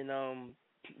Lovin',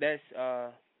 that's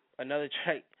another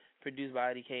track produced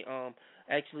by IDK.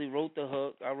 Actually wrote the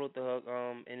hook. I wrote the hook,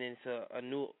 and then it's a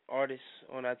new artist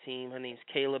on our team. Her name's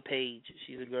Kayla Page.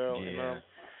 She's a girl. Yeah.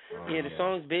 And the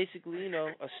song's basically,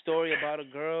 a story about a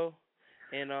girl.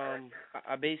 And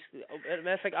I basically,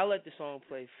 matter of fact, I'll let the song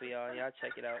play for y'all. Y'all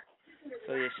check it out.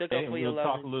 So yeah, Shook Up for Your Lovin'.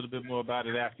 We'll talk a little bit more about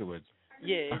it afterwards.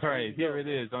 Yeah. All right, here it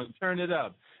is. On Turn It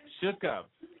Up. Shook Up.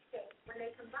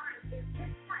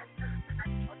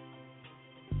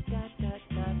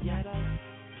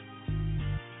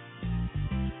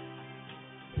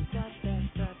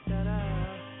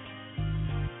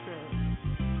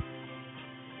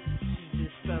 She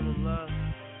just fell in love.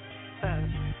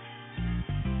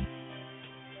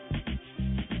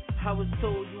 I was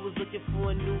told you was looking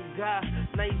for a new guy.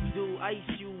 Nice dude, ice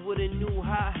you with a new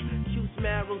high. Cute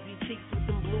smile, rosy cheeks with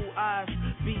them blue eyes.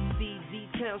 BC,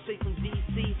 D-Town, straight from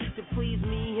DC. To please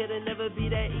me, it'll never be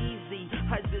that easy.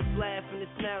 I just laugh and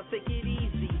smile, take it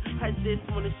easy. I just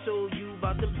wanna show you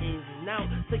about them ins and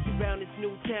outs. Take you around this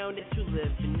new town that you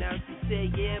live in now. She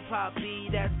said, yeah, Poppy,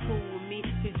 that's cool with me.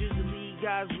 Cause usually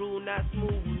guys rule not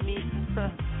smooth with me.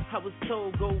 I was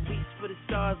told go reach for the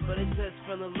stars, but I just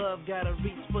fell in love, gotta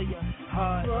reach for your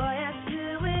heart. Boy, I'd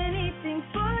do anything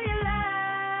for your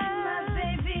love, my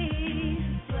baby.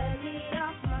 Sweat me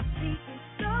off my feet and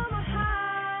stole my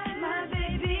heart, my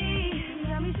baby.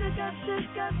 Got me shook up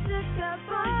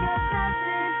for your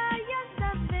loving,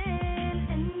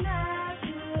 and I'd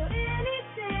do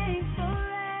anything for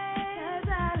it, 'cause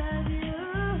I love you.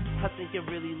 I think I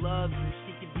really love you.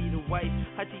 She could be the wife.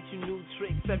 I teach you new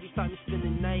tricks every time you spend the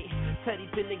night. Teddy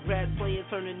pin the grass playing,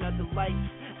 turning out the lights.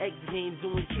 X games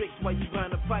doing tricks while you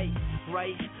grind a fight,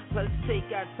 right? Let's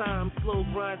take our time, slow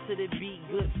grind to the beat,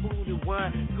 good food and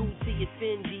wine. Gucci and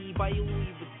Fendi by your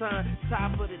Louis Vuitton.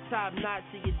 Top of the top, not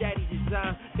to your daddy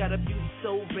design. Got a beauty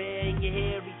so rare in your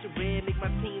hair, reach your red, make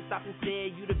my team stop and stare.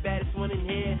 You the baddest one in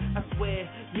here, I swear.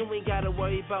 You ain't gotta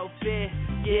worry about fear.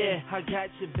 Yeah, I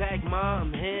got your back,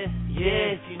 mom, here.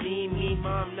 Yeah, if you need me,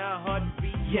 mom, not hard to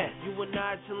reach. Yes, you and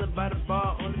I chillin' by the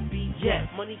bar on the beach. Yes,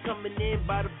 money coming in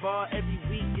by the bar every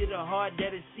week. You're the heart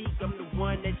that I seek, I'm the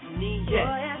one that you need. Yes.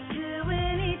 Boy, I'd do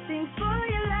anything for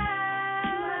your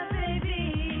love, my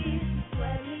baby.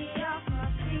 Sweat me off my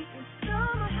feet and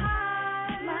stole my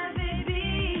heart, my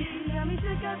baby. Got me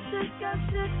shook up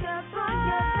for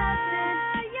your loving,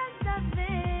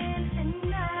 and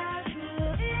I'd do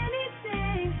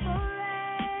anything for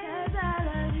it, 'cause I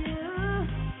love you.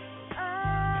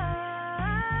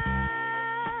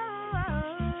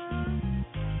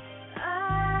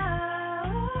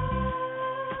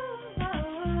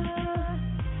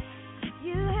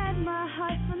 You had my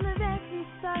heart from the very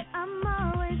start. I'm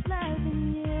always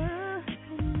loving you,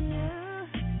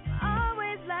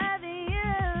 always loving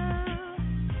you.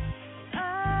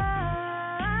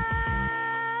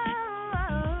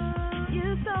 You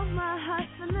stole my heart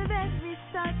from the very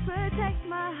start. Protect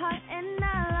my heart, and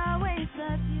I'll always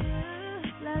love you,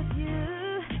 love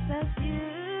you, love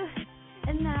you,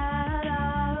 and I'll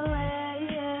always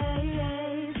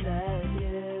love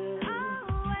you.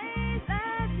 Always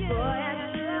love you. Boy, I'd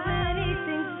do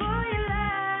anything for your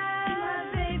love, my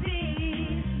baby.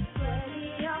 Sweat me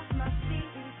off my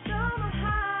feet and stole my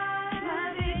heart, my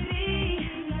baby.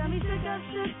 Got me shook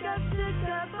up for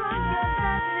your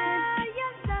loving.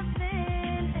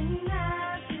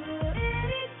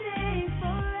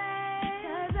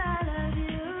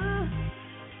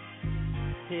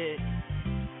 Yeah,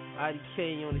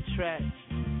 IDK on the track.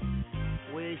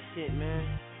 Weird shit,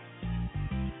 man.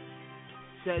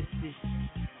 Justice,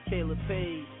 Caleb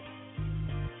Page.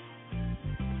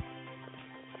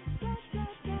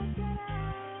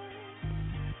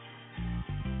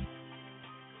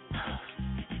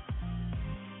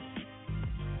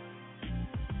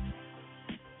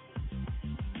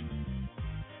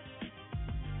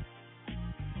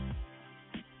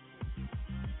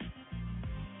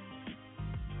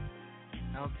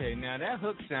 Okay, now that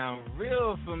hook sounds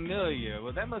real familiar.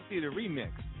 Well, that must be the remix.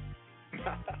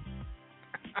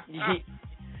 Yeah,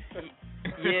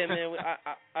 man.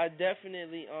 I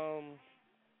definitely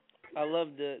I love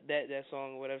that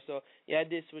song or whatever. So yeah, I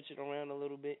did switch it around a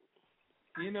little bit.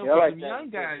 You know, for some young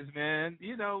guys, man,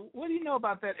 you know, what do you know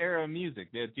about that era of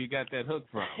music that you got that hook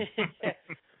from?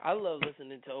 I love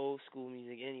listening to old school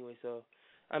music anyway. So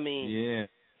I mean,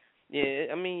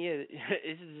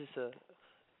 it's just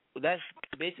that's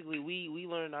basically we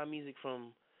learned our music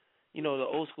from, you know, the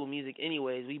old school music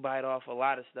anyways. We bite off a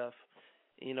lot of stuff.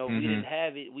 You know, we didn't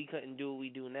have it, we couldn't do what we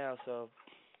do now, so.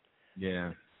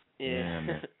 Yeah,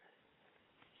 man.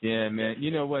 Yeah, man.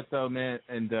 You know what, though, man?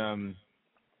 And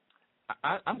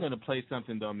I'm going to play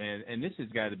something, though, man, and this has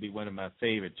got to be one of my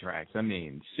favorite tracks. I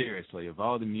mean, seriously, of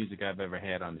all the music I've ever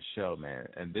had on the show, man,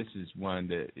 and this is one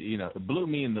that, you know, it blew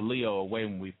me and the Leo away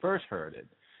when we first heard it.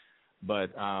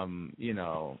 But, you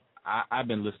know, I've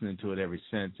been listening to it ever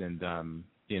since, and,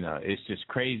 you know, it's just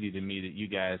crazy to me that you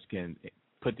guys can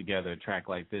put together a track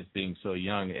like this being so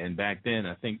young. And back then,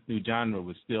 I think New Genre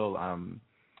was still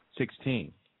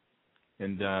 16.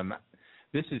 And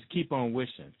this is Keep On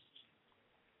Wishing.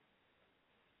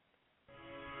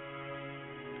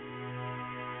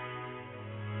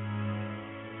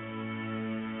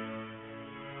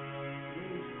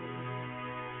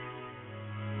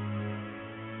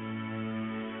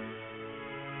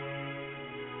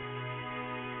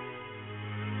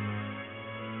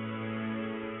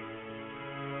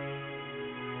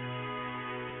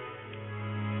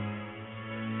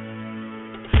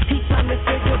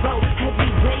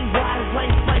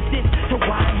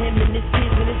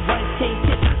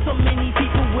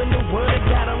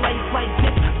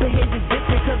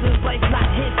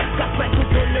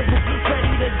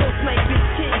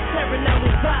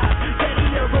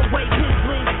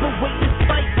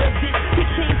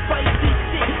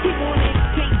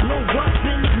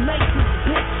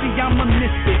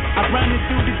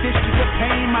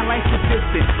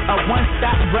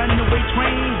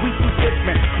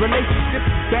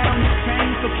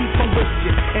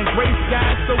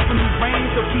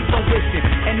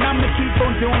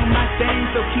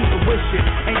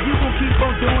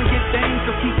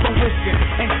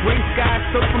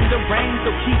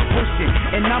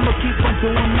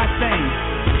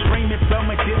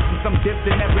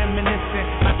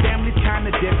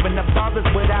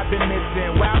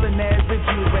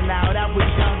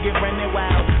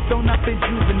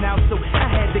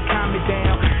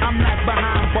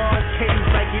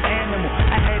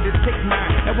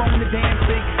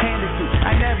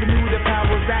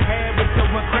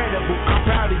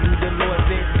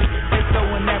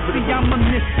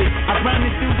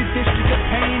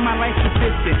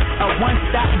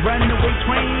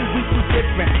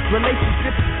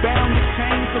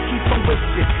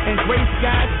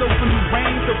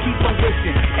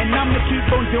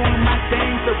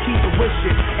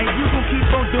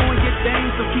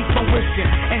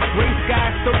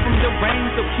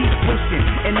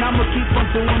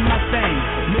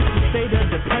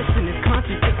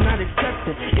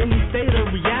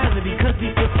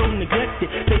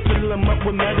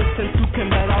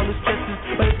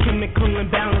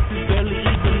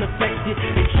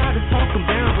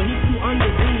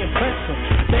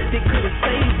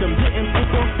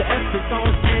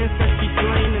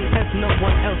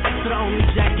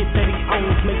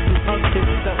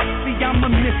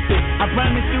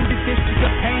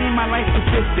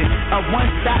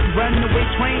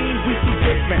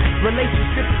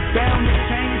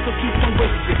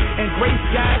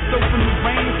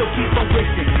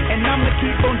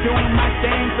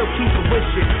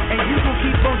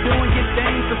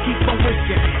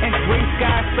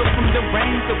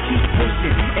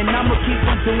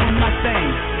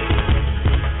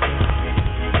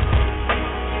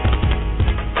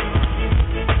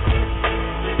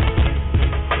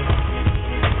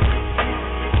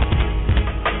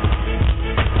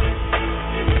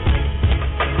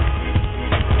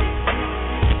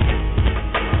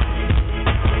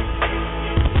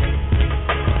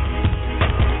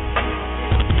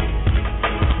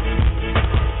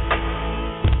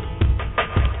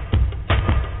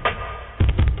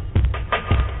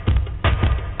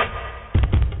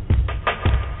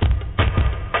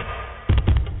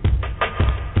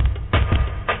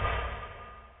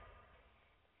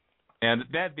 man.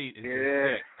 That beat is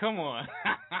sick. Come on.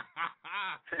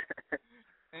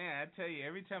 Man, I tell you,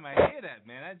 every time I hear that,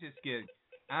 man, I just get,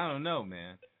 I don't know,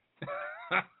 man.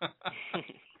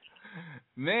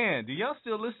 Man, do y'all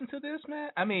still listen to this, man?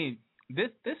 I mean, this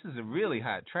is a really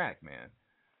hot track, man.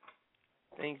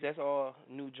 Thanks. That's all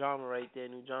new drama right there.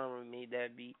 New drama made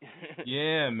that beat.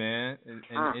 Yeah, man, and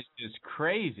it's just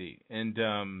crazy. And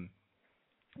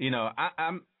you know,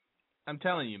 I'm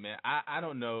telling you, man, I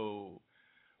don't know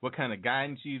what kind of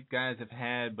guidance you guys have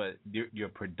had, but your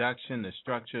production, the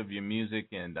structure of your music,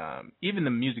 and even the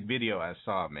music video I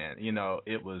saw, man, you know,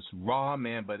 it was raw,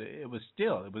 man, but it was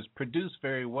produced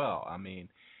very well. I mean,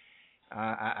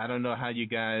 I don't know how you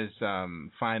guys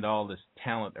find all this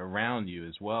talent around you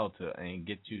as well and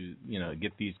get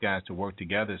these guys to work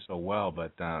together so well,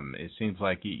 but it seems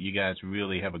like you guys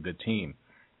really have a good team.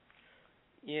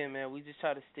 Yeah, man, we just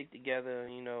try to stick together,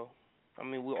 you know. I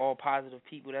mean, we're all positive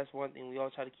people. That's one thing. We all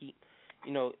try to keep,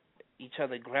 you know, each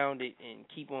other grounded and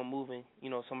keep on moving. You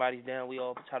know, somebody's down, we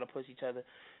all try to push each other,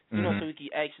 you know, so we can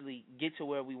actually get to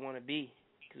where we want to be,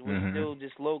 because we're still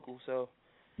just local, so.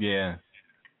 Yeah.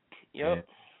 Yep. Yeah.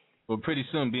 Well, pretty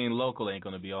soon being local ain't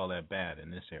going to be all that bad in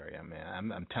this area,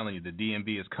 man. I'm telling you, the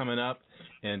DMV is coming up,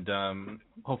 and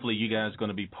hopefully you guys are going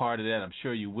to be part of that. I'm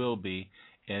sure you will be.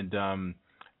 And,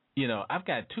 you know, I've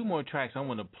got two more tracks I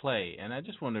want to play, and I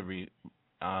just want to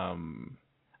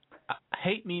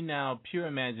Hate Me Now, Pure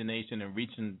Imagination, and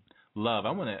Reaching Love.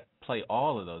 I want to play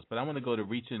all of those, but I want to go to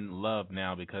Reaching Love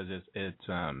now because it's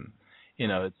you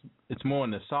know, it's more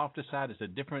on the softer side. It's a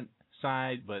different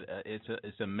side, but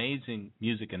it's amazing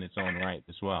music in its own right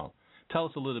as well. Tell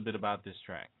us a little bit about this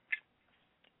track.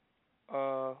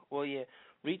 Well, yeah,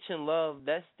 Reaching Love.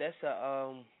 That's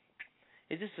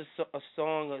it's just a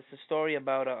song. It's a story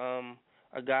about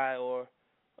a guy or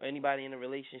anybody in a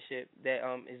relationship that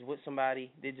is with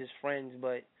somebody. They're just friends,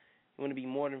 but you want to be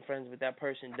more than friends, but that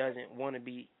person doesn't want to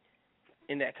be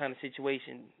in that kind of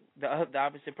situation. The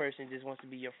opposite person just wants to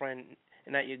be your friend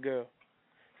and not your girl.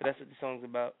 So that's what the song's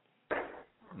about.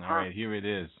 All right, here it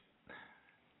is.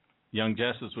 Young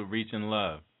Justice with Reaching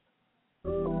Love.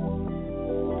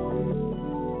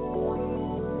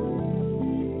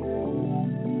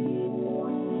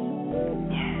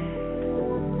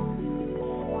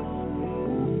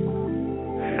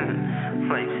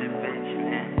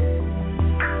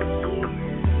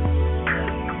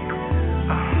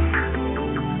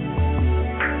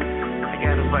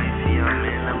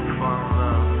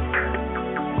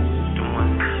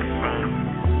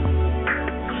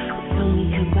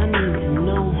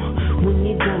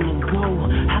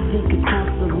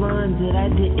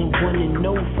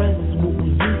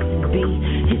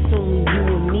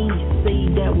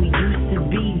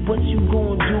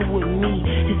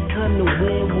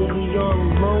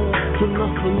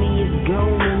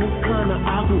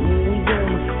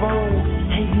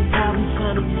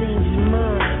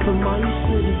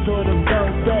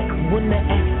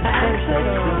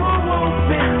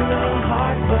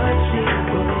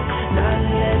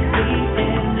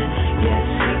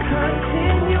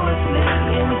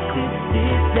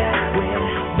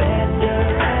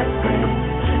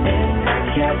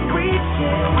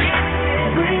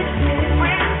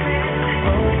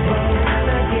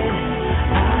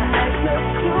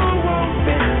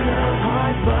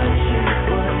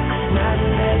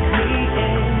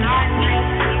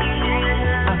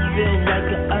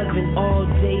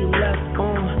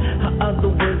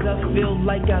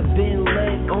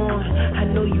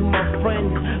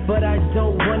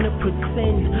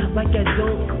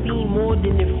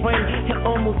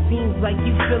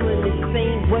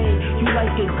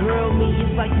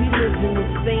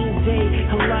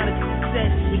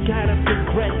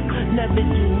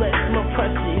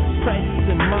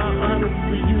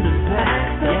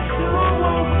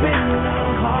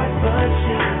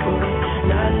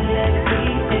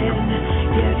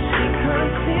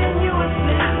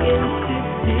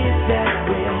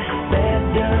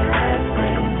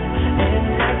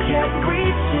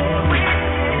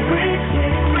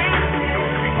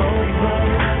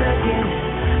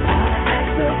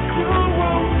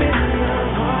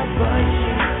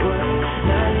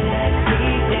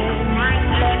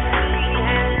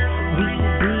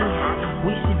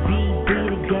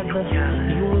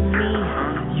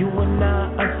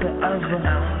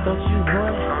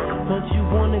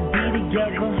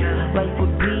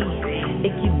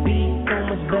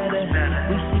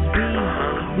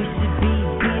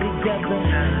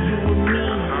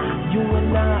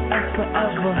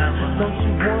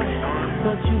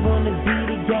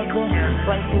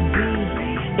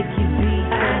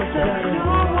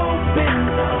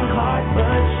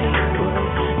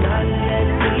 Not let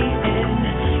me in.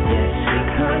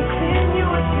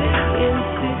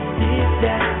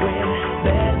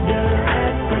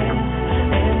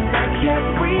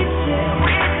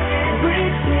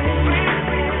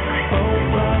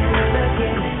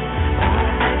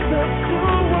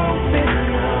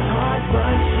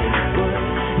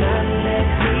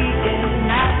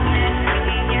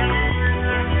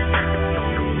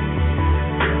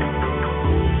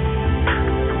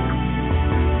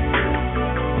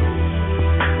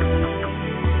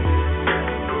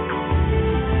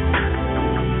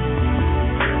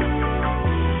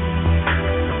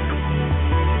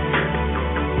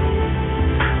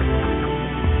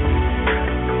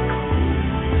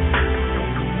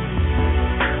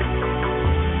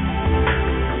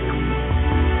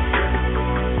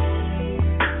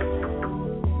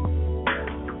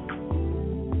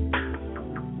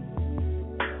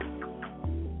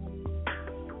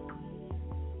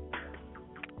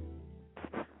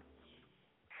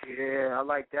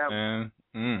 like that one.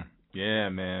 Yeah,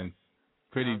 man.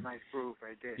 Pretty nice groove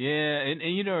right there. Yeah, and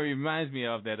it reminds me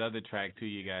of that other track too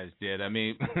you guys did. I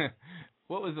mean,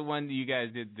 what was the one that you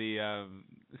guys did?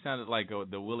 It sounded like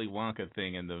the Willy Wonka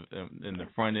thing in the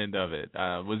front end of it.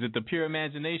 Was it the Pure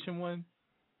Imagination one?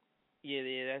 Yeah,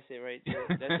 that's it right there.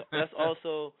 That's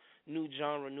also New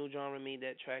Genre. New Genre made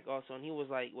that track also, and he was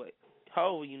like, what? How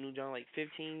old were you, New Genre? Like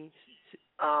 15?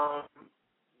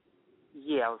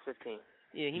 Yeah, I was 15.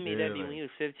 Yeah, he made that beat when he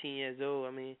was 15 years old.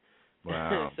 I mean,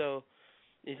 wow. So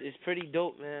it's pretty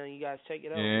dope, man. You guys check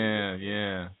it out.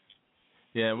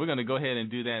 Yeah, we're going to go ahead and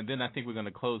do that, and then I think we're going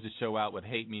to close the show out with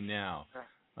Hate Me Now.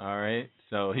 All right?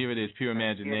 So here it is, Pure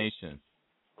Imagination.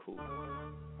 Cool.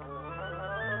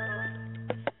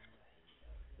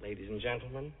 Ladies and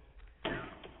gentlemen,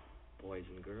 boys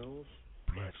and girls,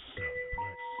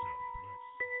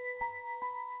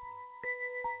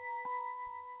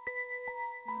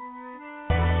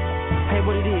 Hey,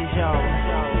 what it is, y'all?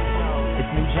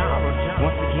 It's New Genre.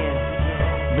 Once again,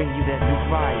 bring you that new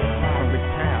fire from the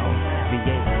town.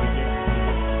 Yeah.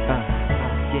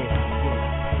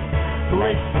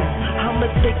 Listen, I'ma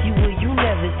take you where you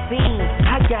never seen.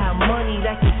 I got money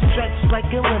that can stretch like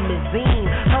a limousine.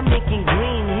 I'm making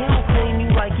green, he'll claim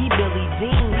you like he Billy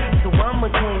Jean. So I'ma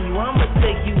claim you, I'ma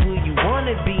take you where you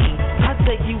wanna be. I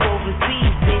take you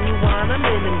overseas, then you want I'm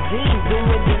in them jeans,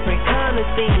 doing different kind of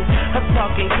things. I'm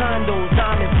talking condos,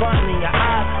 diamonds, button in your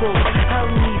eyes closed. I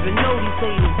don't even know these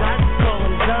haters, I just call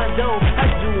them John Doe. I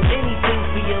do anything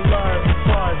for your love as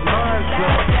far as mine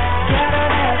goes. Gotta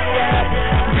have that,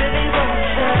 really want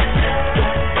that.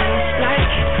 It's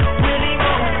like Willy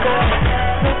Wonka,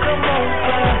 so come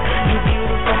over, you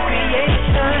beautiful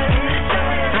creation.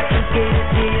 I can get it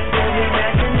to your very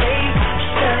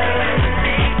imagination.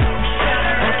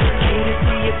 I can get it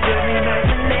to your very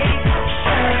imagination.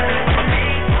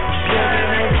 Pure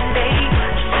imagination.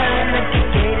 I can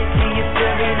get it to your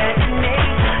very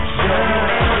imagination.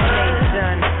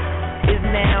 Imagination is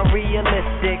now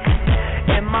realistic.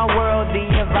 In my world, the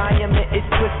environment is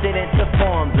twisted into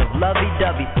forms of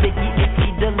lovey-dovey, sticky, icky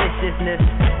deliciousness.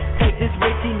 Take this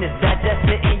richiness, digest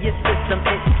it in your system.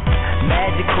 It's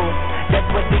magical. That's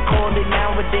what they call it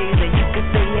nowadays, and you can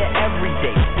stay here every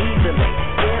day, easily.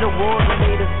 Yeah, the walls are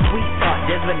made of sweetheart.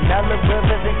 There's vanilla,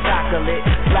 rivers, and chocolate,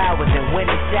 flowers, and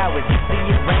winter showers. You see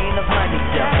a rain of honey,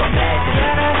 just imagine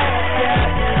it.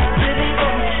 Really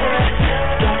Wonka,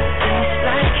 it's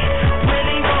like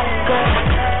Willy Wonka.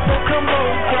 So come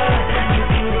over, you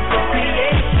beautiful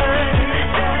creation.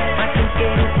 I can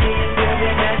get it to your pure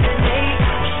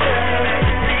imagination.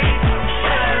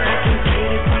 I can get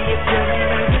it to your pure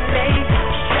imagination.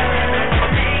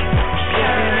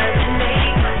 Pure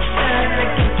imagination. I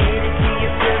can get it to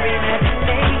your pure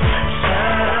imagination.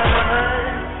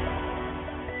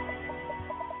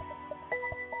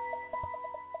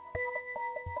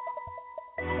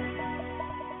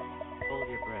 hold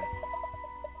your breath.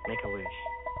 Make a wish.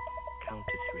 Count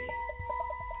to 3.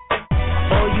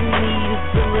 All you need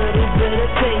is a little bit of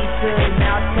patience.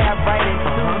 Now tap right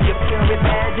into your pure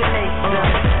imagination.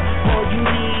 All you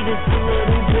need is a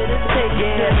little bit of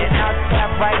patience. And I'll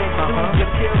tap right into your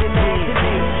pure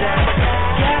imagination.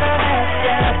 Gotta have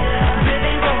that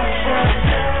Willy Wonka.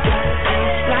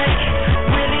 It's like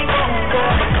Willy Wonka.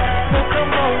 So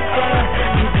come over,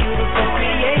 you beautiful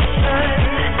creation.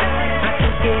 I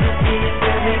can get it to your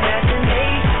pure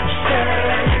imagination.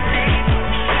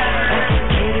 I can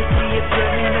get it to your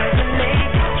pure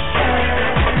imagination.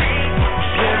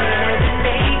 Pure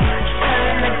imagination.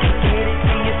 I can get it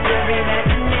to your pure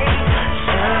imagination.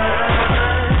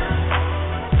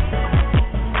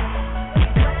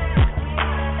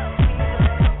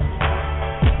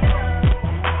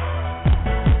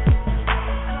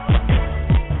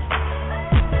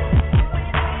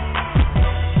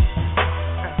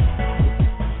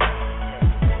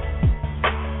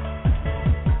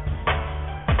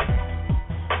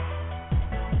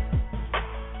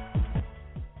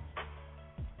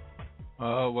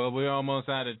 Well, we're almost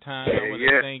out of time. I want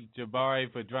to thank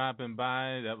Jabari for dropping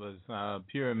by. That was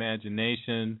Pure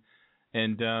Imagination.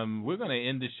 And we're going to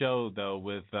end the show, though,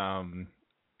 with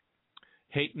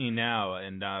Hate Me Now.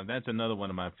 And that's another one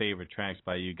of my favorite tracks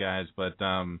by you guys. But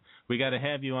we got to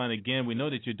have you on again. We know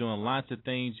that you're doing lots of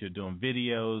things. You're doing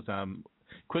videos.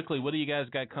 Quickly, what do you guys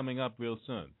got coming up real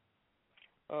soon?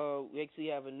 We actually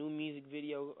have a new music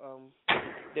video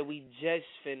that we just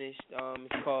finished.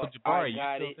 It's called Jabari, I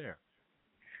Got you It. still there?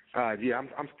 Yeah,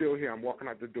 I'm still here. I'm walking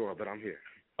out the door, but I'm here.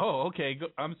 Oh, okay.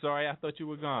 I'm sorry. I thought you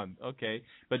were gone. Okay,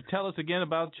 but tell us again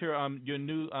about your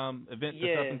new event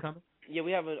that's up and coming. Yeah,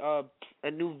 we have a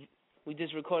new. We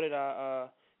just recorded our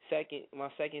my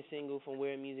second single from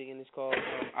Weird Music, and it's called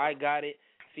I Got It,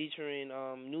 featuring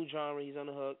New Genre. He's on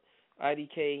the hook.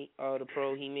 IDK, the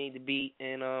pro, he made the beat,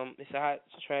 and it's a hot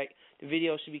track. The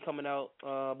video should be coming out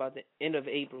about the end of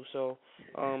April, so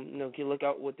you know, can look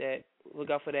out for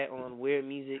that on Weird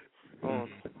Music on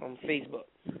Facebook.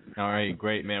 All right,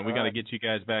 great, man. We got to get you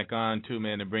guys back on too,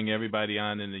 man, to bring everybody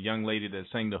on. And the young lady that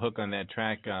sang the hook on that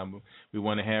track, we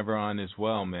want to have her on as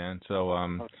well, man.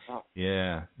 So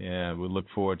yeah, we look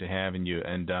forward to having you.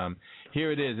 And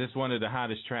here it is. It's one of the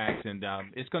hottest tracks, and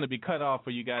it's going to be cut off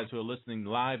for you guys who are listening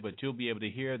live, but you'll be able to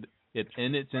hear it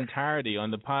in its entirety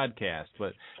on the podcast.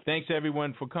 But thanks,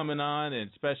 everyone, for coming on, and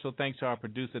special thanks to our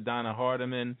producer, Donna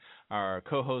Hardiman, our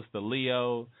co-host, the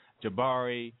Leo,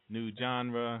 Jabari, New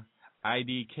Genre,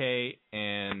 IDK,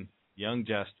 and Young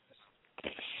Justice.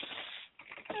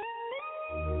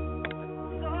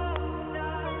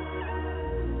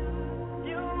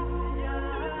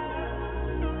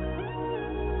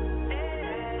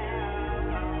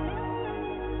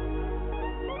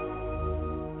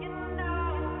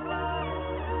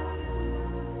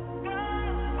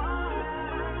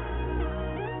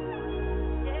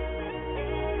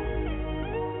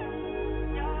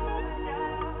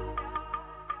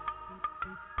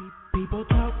 People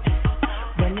talk,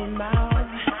 running mouths,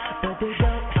 but they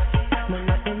don't know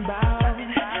nothing about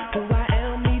who I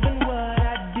am, even what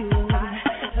I do.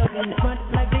 Talking front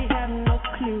like they have no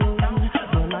clue.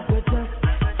 But I could just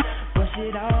brush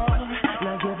it off,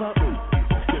 not give up,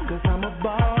 cause I'm a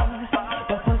boss.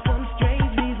 But for some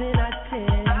strange reason I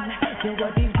tend to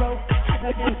what these broke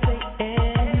like they say.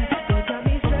 They got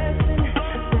me stressing,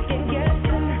 second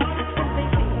guessing, since they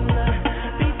seem to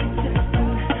be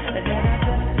suggesting that I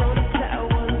just don't.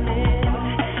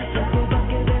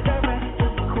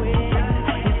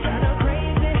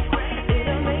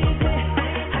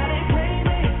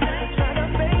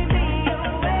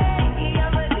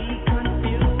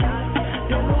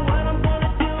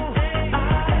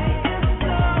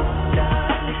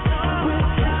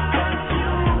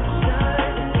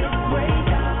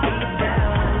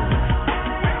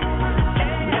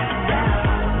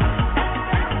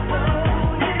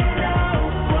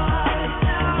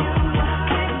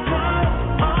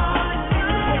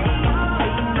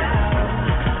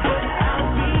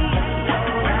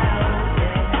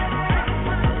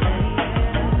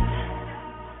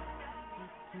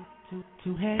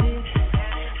 Two-headed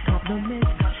compliments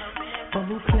for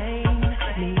who claim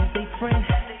me as they friend.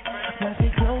 Not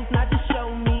they close, not to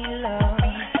show me love,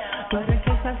 but in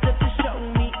case I slip to show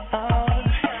me up.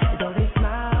 Though they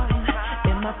smile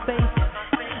in my face,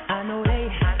 I know they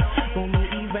want me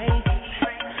erased.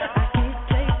 I can't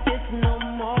take this no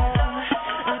more.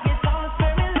 I get lost,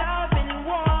 very love and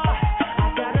war. I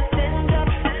gotta stand up,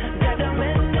 gotta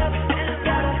man up,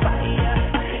 gotta fire.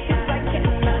 It's like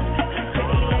cannons,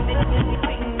 crazy like this.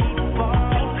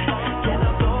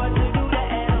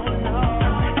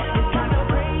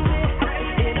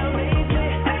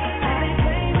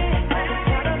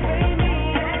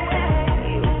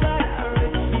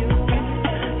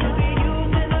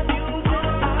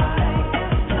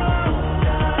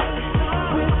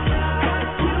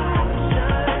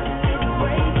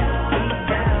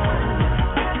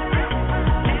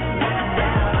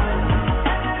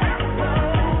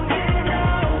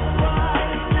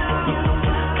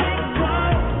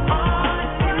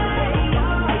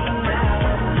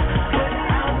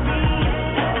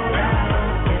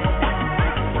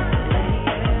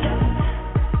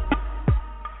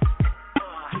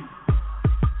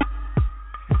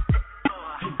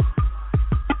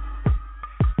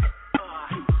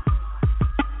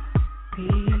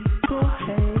 People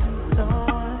hate on